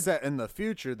will be set in the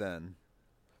future then.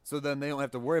 So then they don't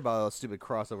have to worry about all that stupid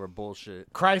crossover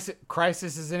bullshit.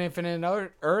 Crisis is in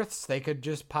Infinite Earths. They could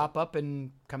just pop up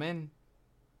and come in.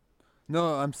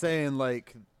 No, I'm saying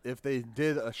like if they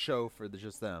did a show for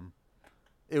just them,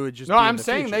 it would just. No, be in I'm the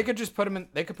saying future. they could just put him in.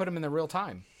 They could put him in the real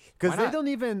time. Because Why they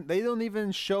not? don't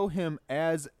even show him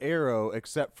as Arrow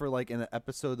except for like in an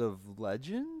episode of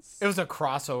Legends. It was a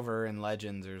crossover in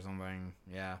Legends or something.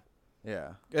 Yeah,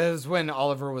 Yeah. it was when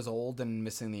Oliver was old and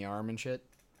missing the arm and shit.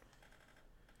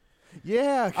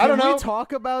 Yeah, I don't can know. we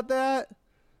talk about that?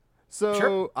 So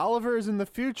Sure. Oliver is in the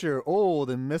future, old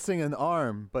and missing an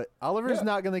arm, but Oliver's Yeah.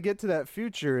 not going to get to that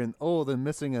future and old and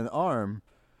missing an arm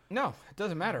No, it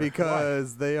doesn't matter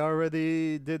because they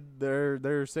already did.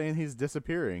 They're saying he's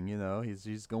disappearing.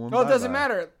 He's going. No, it doesn't bye-bye.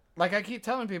 matter. Like I keep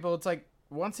telling people, it's like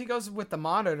once he goes with the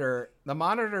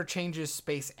monitor changes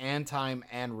space and time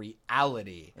and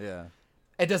reality. Yeah.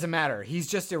 It doesn't matter. He's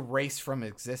just erased from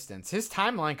existence. His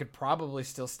timeline could probably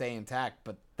still stay intact,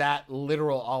 but that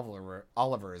literal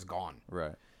Oliver is gone.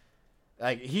 Right.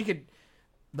 Like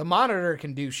the monitor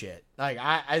can do shit. Like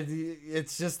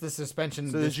it's just the suspension.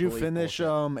 of So did you disbelief finish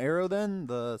bullshit. Arrow then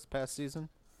the past season?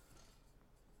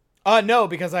 No,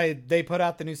 because they put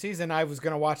out the new season. I was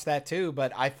gonna watch that too,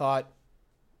 but I thought,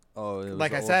 Oh, it was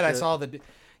like I old said, I shit? saw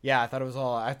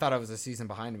I thought I was a season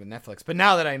behind with Netflix. But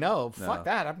now that I know, No. fuck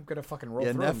that. I'm gonna fucking roll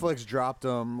Yeah, through 'em. Netflix dropped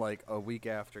them like a week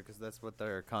after because that's what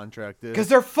their contract is. Because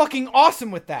they're fucking awesome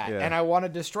with that, Yeah. and I want to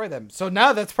destroy them. So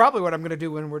now that's probably what I'm going to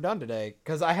do when we're done today,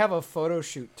 because I have a photo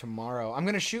shoot tomorrow. I'm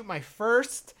going to shoot my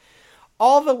first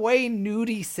all-the-way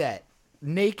nudie set,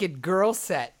 naked girl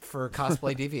set for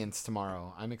Cosplay Deviants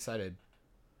tomorrow. I'm excited.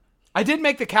 I did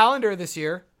make the calendar this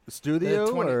year. Studio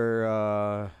the 20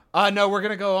 or No, we're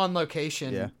going to go on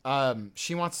location. Yeah.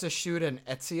 She wants to shoot an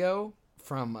Ezio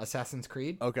from Assassin's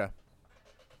Creed. okay.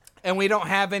 And we don't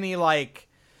have any like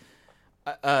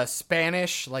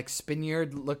Spanish, like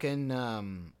Spaniard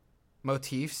looking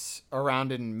motifs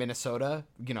around in Minnesota.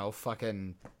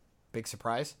 Fucking big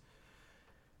surprise.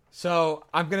 So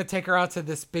I'm gonna take her out to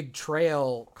this big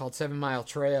trail called 7 Mile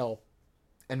Trail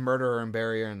and murder her and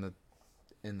bury her in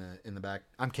the back.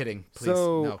 I'm kidding. Please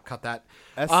So, no, cut that.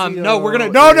 SEO No, we're gonna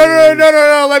is-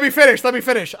 no. Let me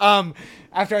finish.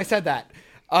 After I said that,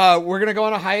 we're gonna go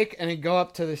on a hike and go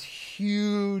up to this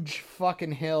huge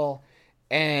fucking hill,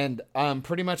 and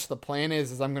pretty much the plan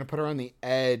is I'm gonna put her on the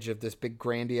edge of this big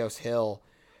grandiose hill,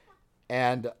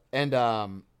 and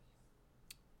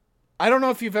I don't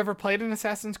know if you've ever played an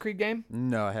Assassin's Creed game.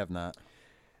 No, I have not.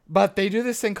 But they do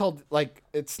this thing called, like,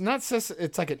 it's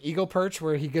like an eagle perch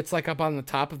where he gets like up on the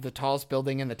top of the tallest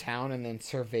building in the town and then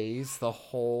surveys the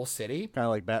whole city. Kind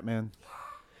of like Batman.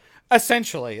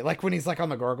 Essentially, like when he's like on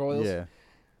the gargoyles. Yeah.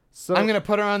 So I'm gonna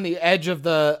put her on the edge of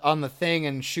on the thing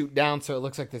and shoot down so it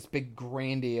looks like this big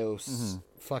grandiose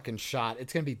fucking shot.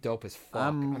 It's gonna be dope as fuck.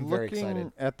 I'm very looking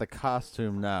excited. at the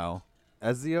costume now.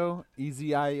 Ezio,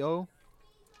 Ezio,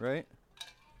 right?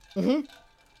 Mm-hmm.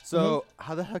 So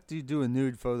how the heck do you do a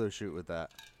nude photo shoot with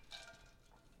that?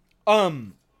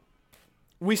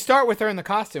 We start with her in the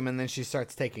costume and then she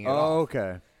starts taking it off. Oh,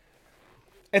 okay.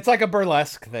 It's like a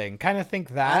burlesque thing. Kind of think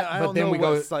that, I but don't then know we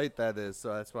what go. site that is,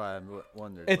 so that's why I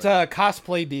wondered. It's like- a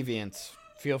cosplay deviance.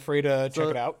 Feel free to check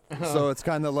it out. so it's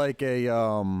kind of like a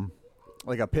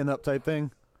pinup type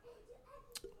thing.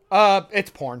 It's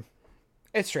porn.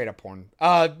 It's straight up porn.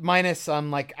 Minus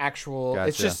like actual.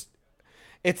 It's Gotcha. just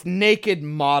it's naked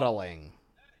modeling.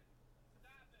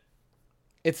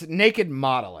 It's naked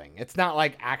modeling. It's not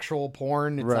like actual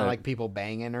porn. It's Right. not like people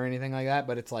banging or anything like that.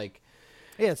 But it's like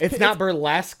Yeah, it's not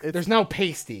burlesque. There's no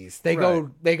pasties. They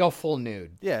go full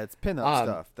nude. Yeah, it's pinup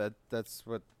stuff. That's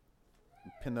what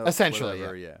pinup Essentially,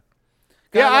 whatever, yeah.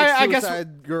 Yeah, Kinda like I guess-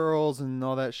 Suicide Girls and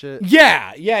all that shit.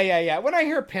 Yeah. When I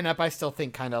hear pinup, I still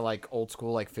think kind of like old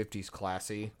school, like 50s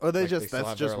classy. Or they Like, just still that's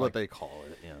have just their, what like- they call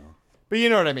it, you know. But you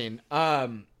know what I mean.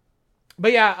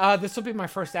 But yeah, this will be my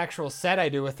first actual set I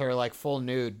do with her, like full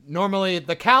nude. Normally,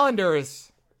 the calendar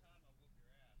is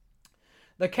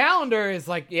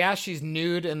like, yeah, she's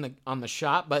nude on the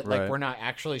shot, but like Right. we're not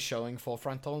actually showing full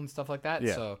frontal and stuff like that.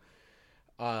 Yeah.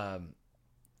 So,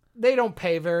 they don't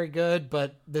pay very good,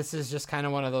 but this is just kind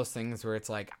of one of those things where it's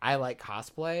like I like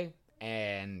cosplay,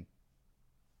 and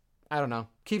I don't know,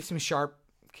 keeps me sharp,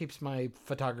 keeps my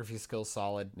photography skills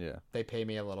solid. Yeah. They pay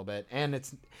me a little bit, and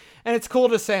it's cool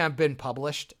to say I've been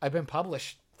published. I've been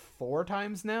published 4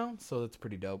 times now, so that's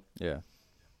pretty dope. Yeah.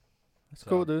 That's So,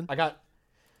 cool, dude.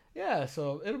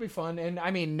 so it'll be fun. And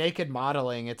I mean, naked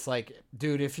modeling, it's like,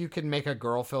 dude, if you can make a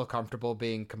girl feel comfortable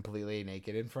being completely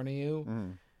naked in front of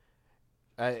you,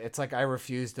 it's like I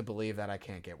refuse to believe that I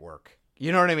can't get work.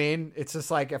 You know what I mean? It's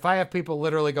just like if I have people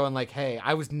literally going like, "Hey,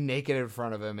 I was naked in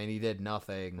front of him and he did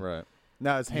nothing." Right.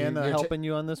 Now, is Hannah you're helping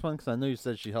you on this one? Because I know you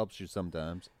said she helps you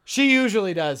sometimes. She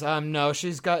usually does. No,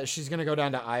 she's gonna go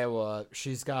down to Iowa.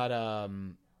 She's got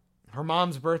her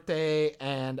mom's birthday,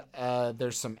 and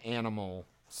there's some animal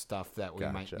stuff that we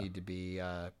might Gotcha. need to be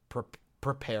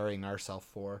preparing ourselves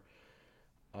for.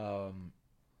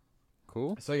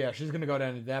 Cool. So yeah, she's gonna go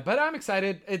down to that. But I'm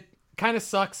excited. It kind of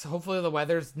sucks. Hopefully the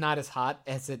weather's not as hot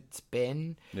as it's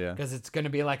been. Yeah. Because it's gonna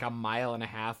be like a 1.5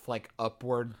 miles like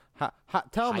upward.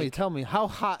 Tell Hike. me, how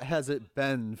hot has it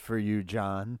been for you,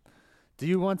 John? Do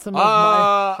you want some of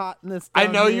my hotness? I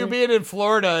down know here? you being in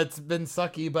Florida, it's been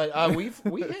sucky, but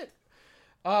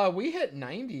we hit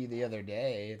 90 the other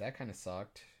day. That kind of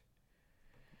sucked.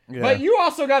 Yeah. But you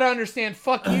also got to understand,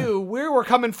 fuck you. We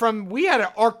had an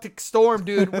Arctic storm,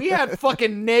 dude. We had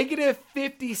fucking negative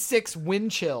 56 wind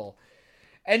chill.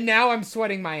 And now I'm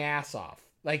sweating my ass off.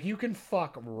 Like, you can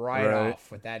fuck right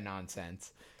off with that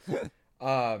nonsense.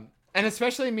 And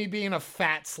especially me being a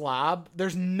fat slob,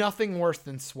 there's nothing worse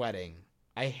than sweating.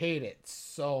 I hate it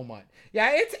so much. Yeah,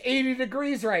 it's 80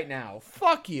 degrees right now.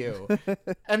 Fuck you.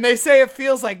 And they say it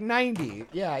feels like 90.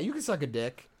 Yeah, you can suck a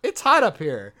dick. It's hot up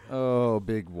here. Oh,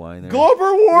 big whiner.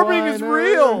 Global warming is Whiner.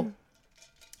 real.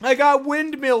 I got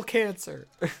windmill cancer.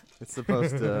 It's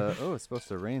supposed to. It's supposed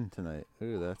to rain tonight.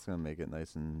 Ooh, that's gonna make it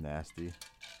nice and nasty.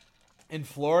 In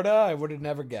Florida, I would have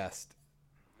never guessed.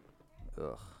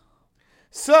 Ugh.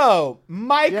 So,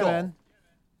 Michael, Yeah, man.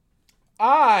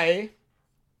 I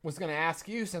was going to ask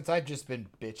you, since I've just been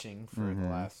bitching for the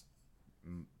last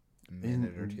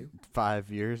minute or two.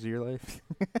 5 years of your life.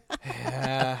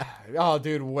 Oh,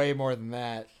 dude, way more than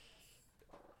that.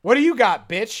 What do you got,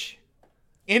 bitch?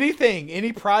 Anything?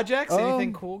 Any projects?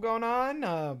 Anything cool going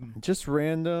on? Just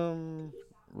random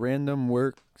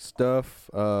work stuff.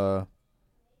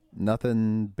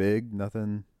 Nothing big.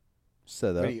 Nothing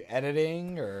set What up. are you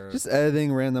editing or? Just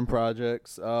editing random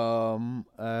projects. Let's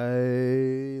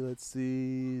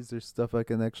see. Is there stuff I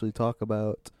can actually talk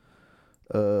about?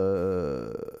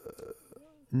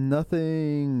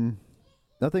 Nothing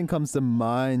comes to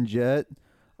mind yet.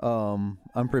 I'm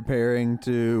preparing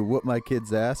to whoop my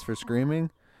kid's ass for screaming.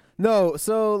 No,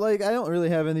 so like I don't really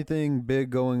have anything big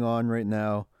going on right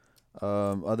now,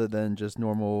 other than just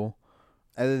normal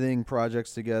editing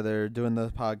projects together, doing the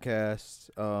podcast,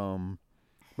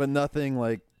 but nothing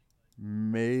like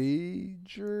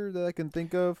major that I can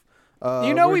think of.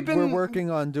 We're working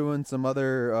on doing some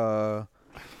other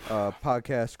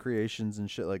podcast creations and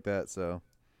shit like that. So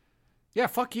Yeah,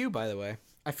 fuck you, by the way.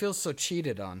 I feel so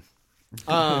cheated on.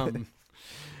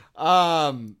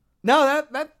 No,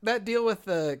 that deal with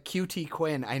QT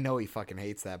Quinn, I know he fucking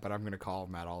hates that, but I'm gonna call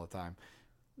him that all the time.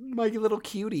 My little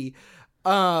cutie.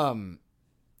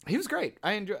 He was great.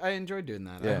 I enjoyed doing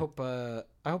that. Yeah.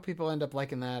 I hope people end up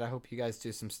liking that. I hope you guys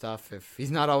do some stuff. If he's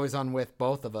not always on with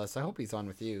both of us, I hope he's on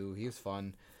with you. He was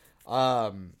fun.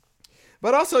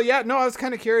 But also, yeah, no, I was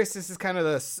kind of curious. This is kind of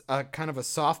kind of a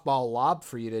softball lob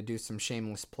for you to do some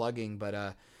shameless plugging,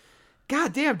 but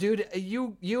God damn, dude,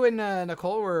 you and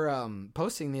Nicole were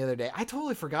posting the other day. I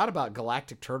totally forgot about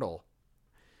Galactic Turtle.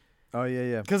 Oh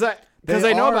yeah. Because I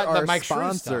They know are about the our Mike Shrew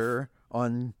stuff. sponsor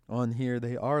on here.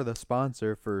 They are the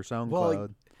sponsor for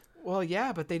SoundCloud. Well,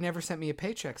 yeah, but they never sent me a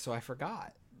paycheck, so I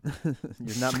forgot.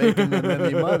 You're not making them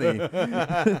any money.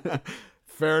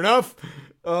 Fair enough.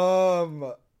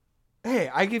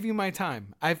 Hey, I give you my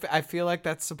time. I feel like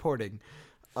that's supporting.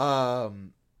 No,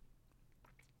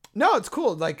 it's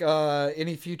cool. Like,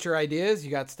 any future ideas?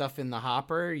 You got stuff in the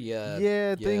hopper?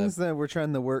 Yeah, things that we're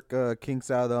trying to work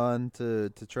kinks out on to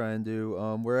try and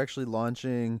do. We're actually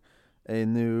launching a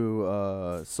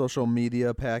new social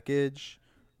media package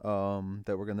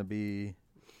that we're gonna be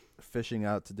fishing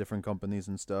out to different companies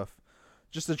and stuff,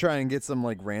 just to try and get some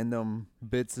like random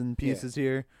bits and pieces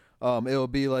here. It'll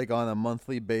be like on a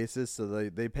monthly basis, so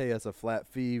they pay us a flat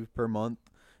fee per month,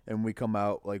 and we come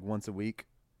out like once a week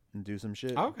and do some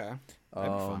shit. Okay,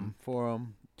 that'd be fun. For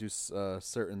them, do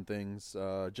certain things,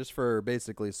 just for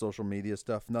basically social media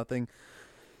stuff. Nothing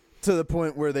to the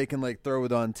point where they can like throw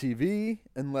it on TV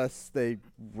unless they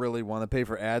really want to pay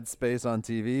for ad space on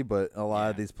TV. But a lot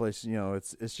of these places, you know,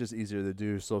 it's just easier to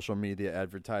do social media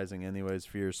advertising anyways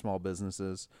for your small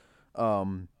businesses.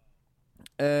 And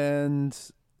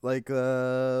like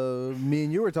me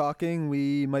and you were talking,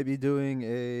 we might be doing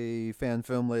a fan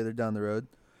film later down the road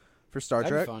for Star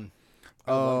Trek. That'd be fun.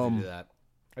 I'd love to do that.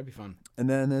 That'd be fun. And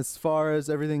then as far as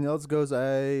everything else goes,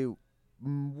 I'm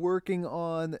working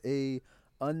on a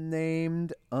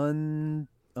unnamed,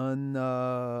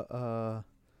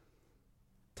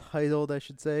 titled, I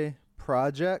should say,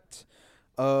 project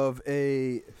of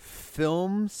a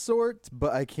film sort,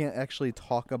 but I can't actually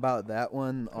talk about that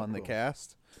one on the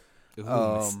cast.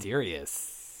 Ooh,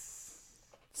 mysterious.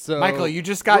 So Michael, you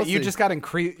just got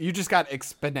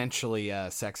exponentially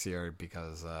sexier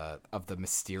because of the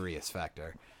mysterious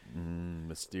factor.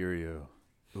 Mysterio.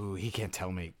 Ooh, he can't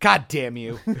tell me. God damn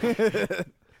you.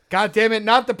 God damn it,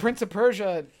 not the Prince of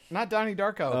Persia, not Donnie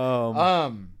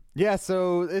Darko. Yeah,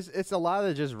 so it's a lot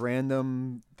of just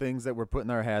random things that we're putting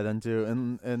our head into,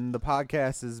 and the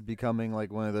podcast is becoming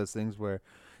like one of those things where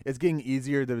it's getting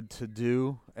easier to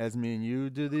do as me and you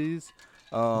do these,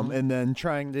 and then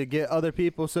trying to get other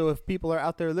people. So if people are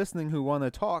out there listening who want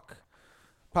to talk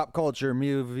pop culture,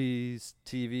 movies,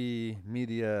 TV,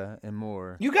 media, and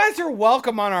more, You guys are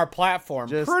welcome on our platform.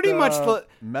 just Pretty much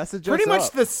message pretty us much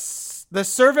up. the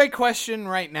survey question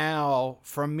right now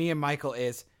from me and Michael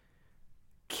is,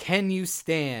 can you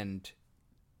stand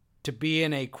to be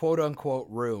in a quote unquote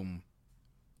room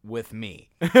with me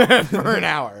for an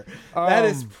hour? That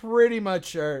is pretty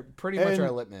much our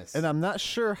litmus. And I'm not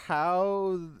sure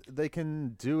how they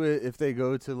can do it if they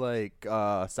go to like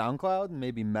SoundCloud and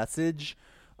maybe message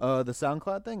the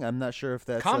SoundCloud thing. I'm not sure if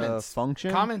that's a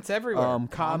function. Comments everywhere.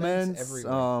 Comments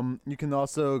everywhere. You can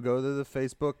also go to the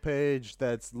Facebook page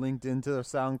that's linked into the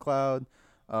SoundCloud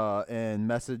and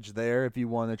message there if you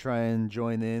want to try and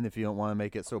join in. If you don't want to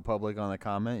make it so public on a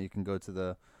comment, you can go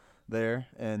to there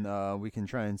and we can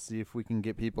try and see if we can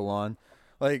get people on.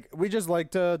 Like, we just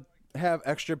like to have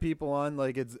extra people on.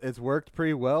 Like, it's worked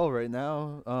pretty well right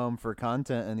now for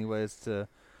content anyways, to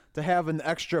have an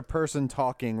extra person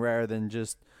talking rather than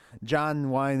just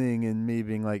John whining and me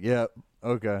being like, yep,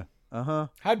 okay, uh-huh,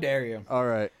 How dare you? all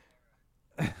right.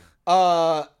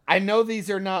 I know these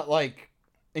are not like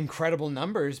incredible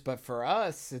numbers, but for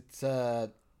us, it's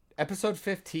episode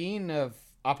 15 of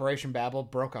Operation Babel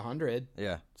broke 100.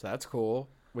 Yeah. So that's cool.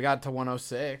 We got to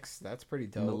 106. That's pretty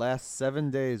In the dope. last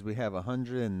 7 days, we have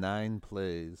 109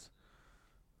 plays.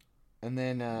 And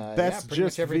then That's pretty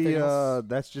much just everything via else.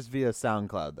 that's just via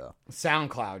SoundCloud though.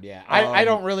 SoundCloud, yeah. I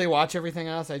don't really watch everything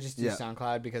else. I just do Yeah.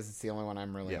 SoundCloud because it's the only one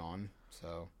I'm really Yeah. on.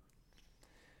 So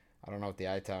I don't know what the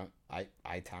iTunes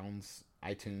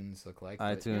look like.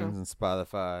 iTunes but, you know. and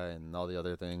Spotify and all the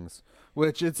other things,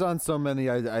 which it's on so many.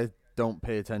 I don't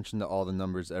pay attention to all the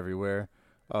numbers everywhere.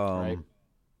 Right.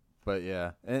 But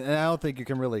yeah, and I don't think you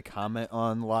can really comment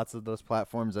on lots of those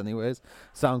platforms anyways.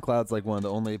 SoundCloud's like one of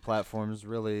the only platforms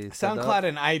really set up. SoundCloud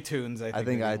and iTunes, I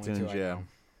think are the only iTunes, two I yeah. know.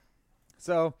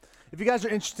 So if you guys are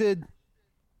interested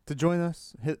to join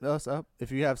us, hit us up.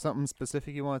 If you have something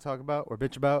specific you want to talk about or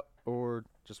bitch about, or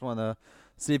just want to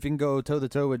see if you can go toe to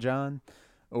toe with John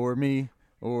or me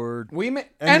or And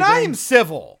I am anything.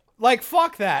 civil. Like,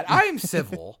 fuck that. I am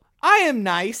civil. I am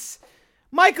nice.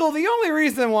 Michael, the only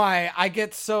reason why I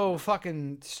get so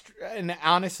fucking... And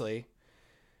honestly,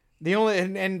 the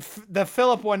only... the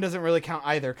Philip one doesn't really count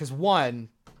either, because one,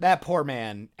 that poor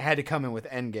man had to come in with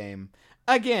Endgame.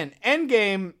 Again,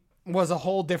 Endgame was a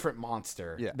whole different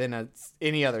monster than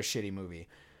any other shitty movie.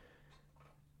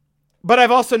 But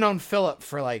I've also known Philip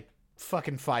for like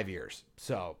fucking 5 years.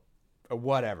 So,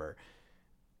 whatever.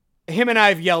 him and I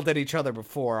have yelled at each other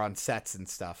before on sets and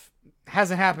stuff.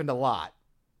 Hasn't happened a lot.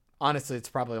 Honestly, it's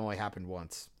probably only happened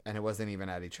once, and it wasn't even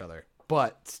at each other.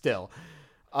 But still.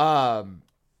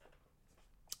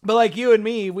 But like you and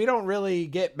me, we don't really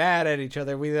get mad at each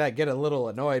other. We like get a little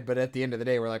annoyed, but at the end of the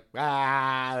day, we're like,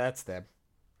 that's them.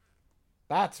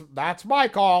 That's my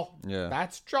call. Yeah.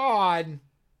 That's John.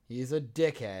 He's a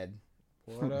dickhead.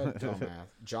 What a dumbass.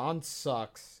 John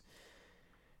sucks.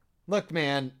 Look,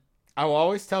 man, I will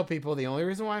always tell people the only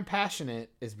reason why I'm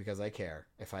passionate is because I care.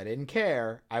 If I didn't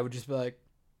care, I would just be like,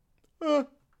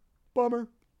 bummer.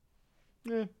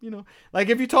 Yeah, like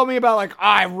if you told me about like,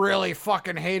 I really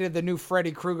fucking hated the new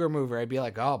Freddy Krueger movie, I'd be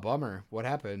like, oh, bummer. What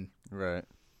happened? Right.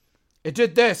 It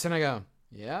did this. And I go,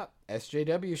 yeah,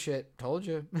 SJW shit. Told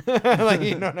you. Like,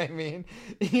 you know what I mean?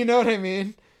 You know what I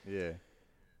mean? Yeah.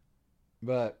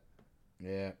 But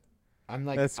yeah, I'm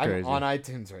like, That's I'm crazy. on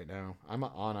iTunes right now. I'm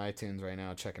on iTunes right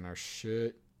now checking our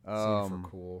shit. Seeing if we're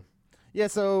cool. Yeah,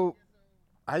 so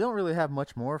I don't really have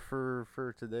much more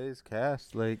for today's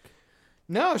cast. Like,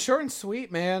 No, short and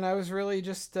sweet, man. I was really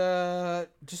just I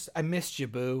missed you,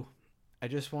 boo. I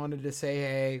just wanted to say,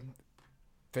 hey,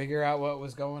 figure out what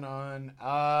was going on.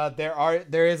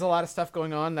 There is a lot of stuff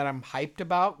going on that I'm hyped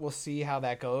about. We'll see how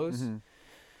that goes. Mm-hmm.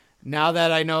 Now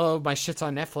that I know my shit's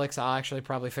on Netflix, I'll actually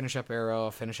probably finish up Arrow,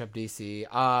 I'll finish up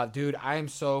DC. Dude, I am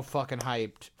so fucking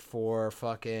hyped for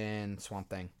fucking Swamp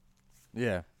Thing.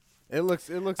 yeah, it looks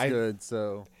good.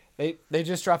 So They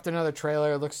just dropped another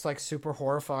trailer. It looks like super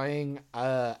horrifying.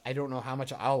 I don't know how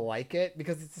much I'll like it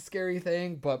because it's a scary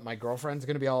thing, but my girlfriend's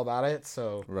gonna be all about it.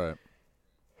 So right.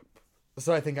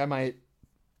 I think I might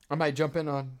jump in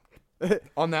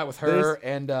on that with her.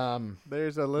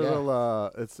 There's a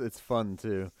little it's fun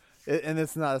too. And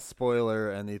it's not a spoiler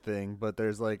or anything, but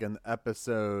there's like an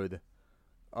episode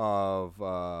of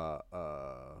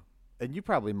and you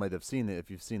probably might have seen it if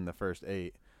you've seen the first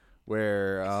 8,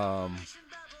 where oh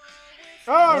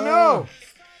no!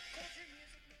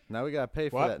 now we gotta pay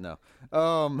for What? that now.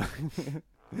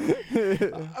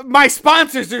 My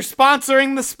sponsors are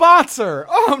sponsoring the sponsor.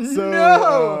 Oh So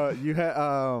no! you had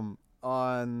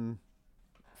on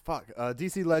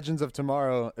DC Legends of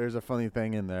Tomorrow. There's a funny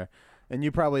thing in there, and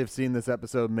you probably have seen this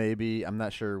episode. Maybe I'm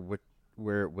not sure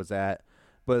where it was at,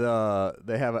 but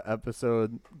they have an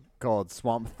episode called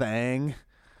Swamp Thang,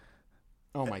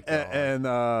 Oh my god! and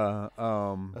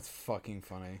That's fucking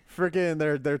funny. freaking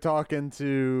they're talking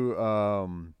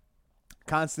to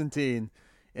Constantine.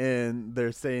 And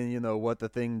they're saying, what the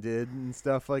thing did and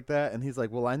stuff like that. And he's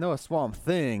like, well, I know a Swamp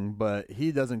Thing, but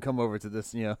he doesn't come over to this,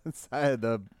 side of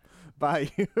the bayou.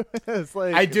 It's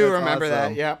like, I do that's remember that.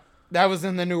 awesome. Yeah, that was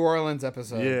in the New Orleans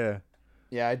episode. Yeah.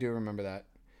 Yeah, I do remember that.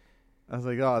 I was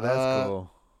like, oh, that's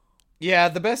cool. Yeah,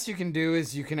 the best you can do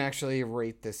is you can actually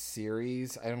rate this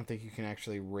series. I don't think you can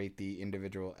actually rate the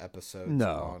individual episodes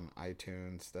on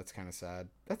iTunes. That's kind of sad.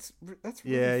 That's really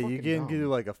Yeah, you fucking can dumb. do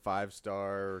like a 5-star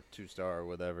or 2-star or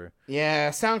whatever. Yeah,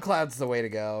 SoundCloud's the way to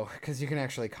go because you can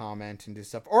actually comment and do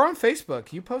stuff. Or on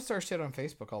Facebook. You post our shit on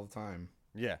Facebook all the time.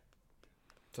 Yeah.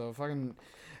 So fucking,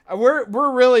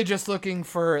 we're really just looking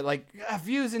for like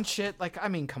views and shit. Like, I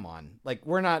mean, come on. Like,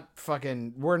 we're not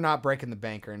breaking the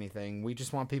bank or anything. We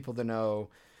just want people to know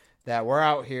that we're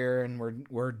out here and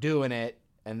we're doing it.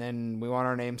 And then we want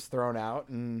our names thrown out.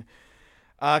 And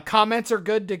comments are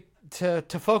good to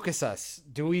focus us.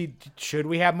 Should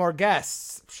we have more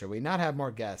guests? Should we not have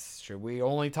more guests? Should we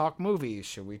only talk movies?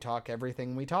 Should we talk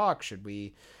everything we talk? Should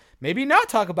we maybe not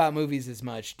talk about movies as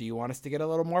much? Do you want us to get a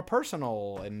little more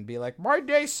personal and be like, my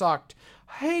day sucked.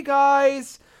 Hey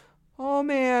guys. Oh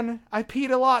man, I peed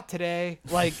a lot today.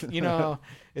 Like,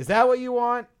 is that what you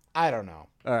want? I don't know.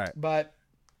 All right. But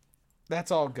that's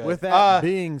all good. With that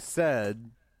being said,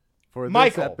 for this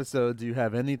Michael. episode, do you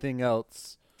have anything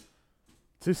else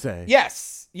to say?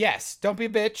 Yes. Don't be a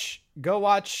bitch. Go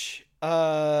watch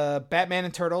Batman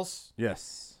and Turtles.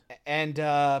 Yes. And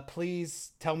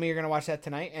please tell me you're going to watch that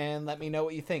tonight and let me know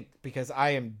what you think because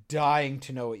I am dying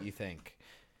to know what you think.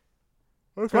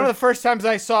 Okay. It's one of the first times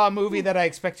I saw a movie that I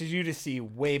expected you to see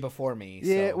way before me.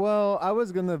 Yeah, so. well, I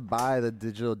was going to buy the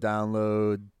digital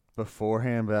download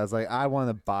beforehand, but I was like, I want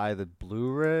to buy the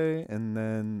Blu-ray, and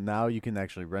then now you can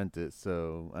actually rent it,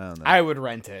 so I don't know. I would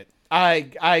rent it.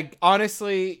 I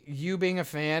honestly, you being a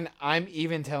fan, I'm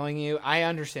even telling you, I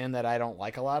understand that I don't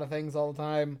like a lot of things all the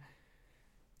time.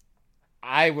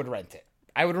 I would rent it.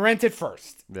 I would rent it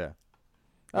first. Yeah.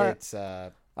 All right. It's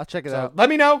I'll check it so out. let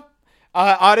me know.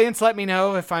 Audience, let me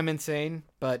know if I'm insane.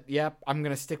 But yeah, I'm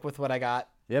gonna stick with what I got.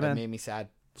 Yeah, that man. made me sad.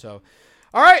 So,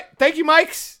 all right, thank you,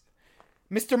 Mikes,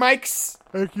 Mr. Mikes.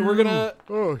 Thank you. We're gonna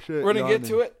Oh shit. get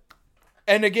to it.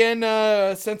 And again,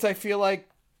 since I feel like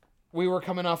we were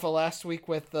coming off of last week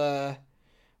with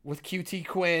QT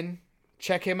Quinn.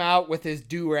 Check him out with his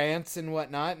do rants and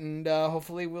whatnot, and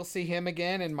hopefully we'll see him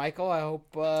again. And Michael, I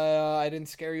hope I didn't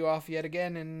scare you off yet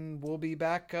again, and we'll be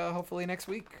back hopefully next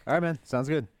week. All right, man. Sounds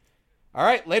good. All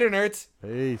right, later, nerds.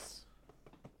 Peace.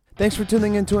 Thanks for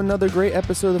tuning in to another great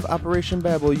episode of Operation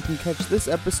Babel. You can catch this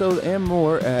episode and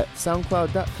more at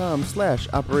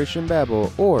soundcloud.com/Operation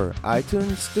Babel or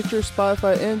iTunes, Stitcher,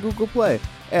 Spotify, and Google Play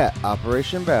at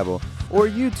Operation Babel or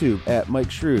YouTube at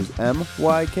Mike Shrews,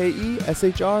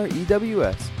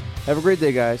 MYKESHREWS. Have a great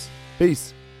day, guys.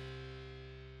 Peace.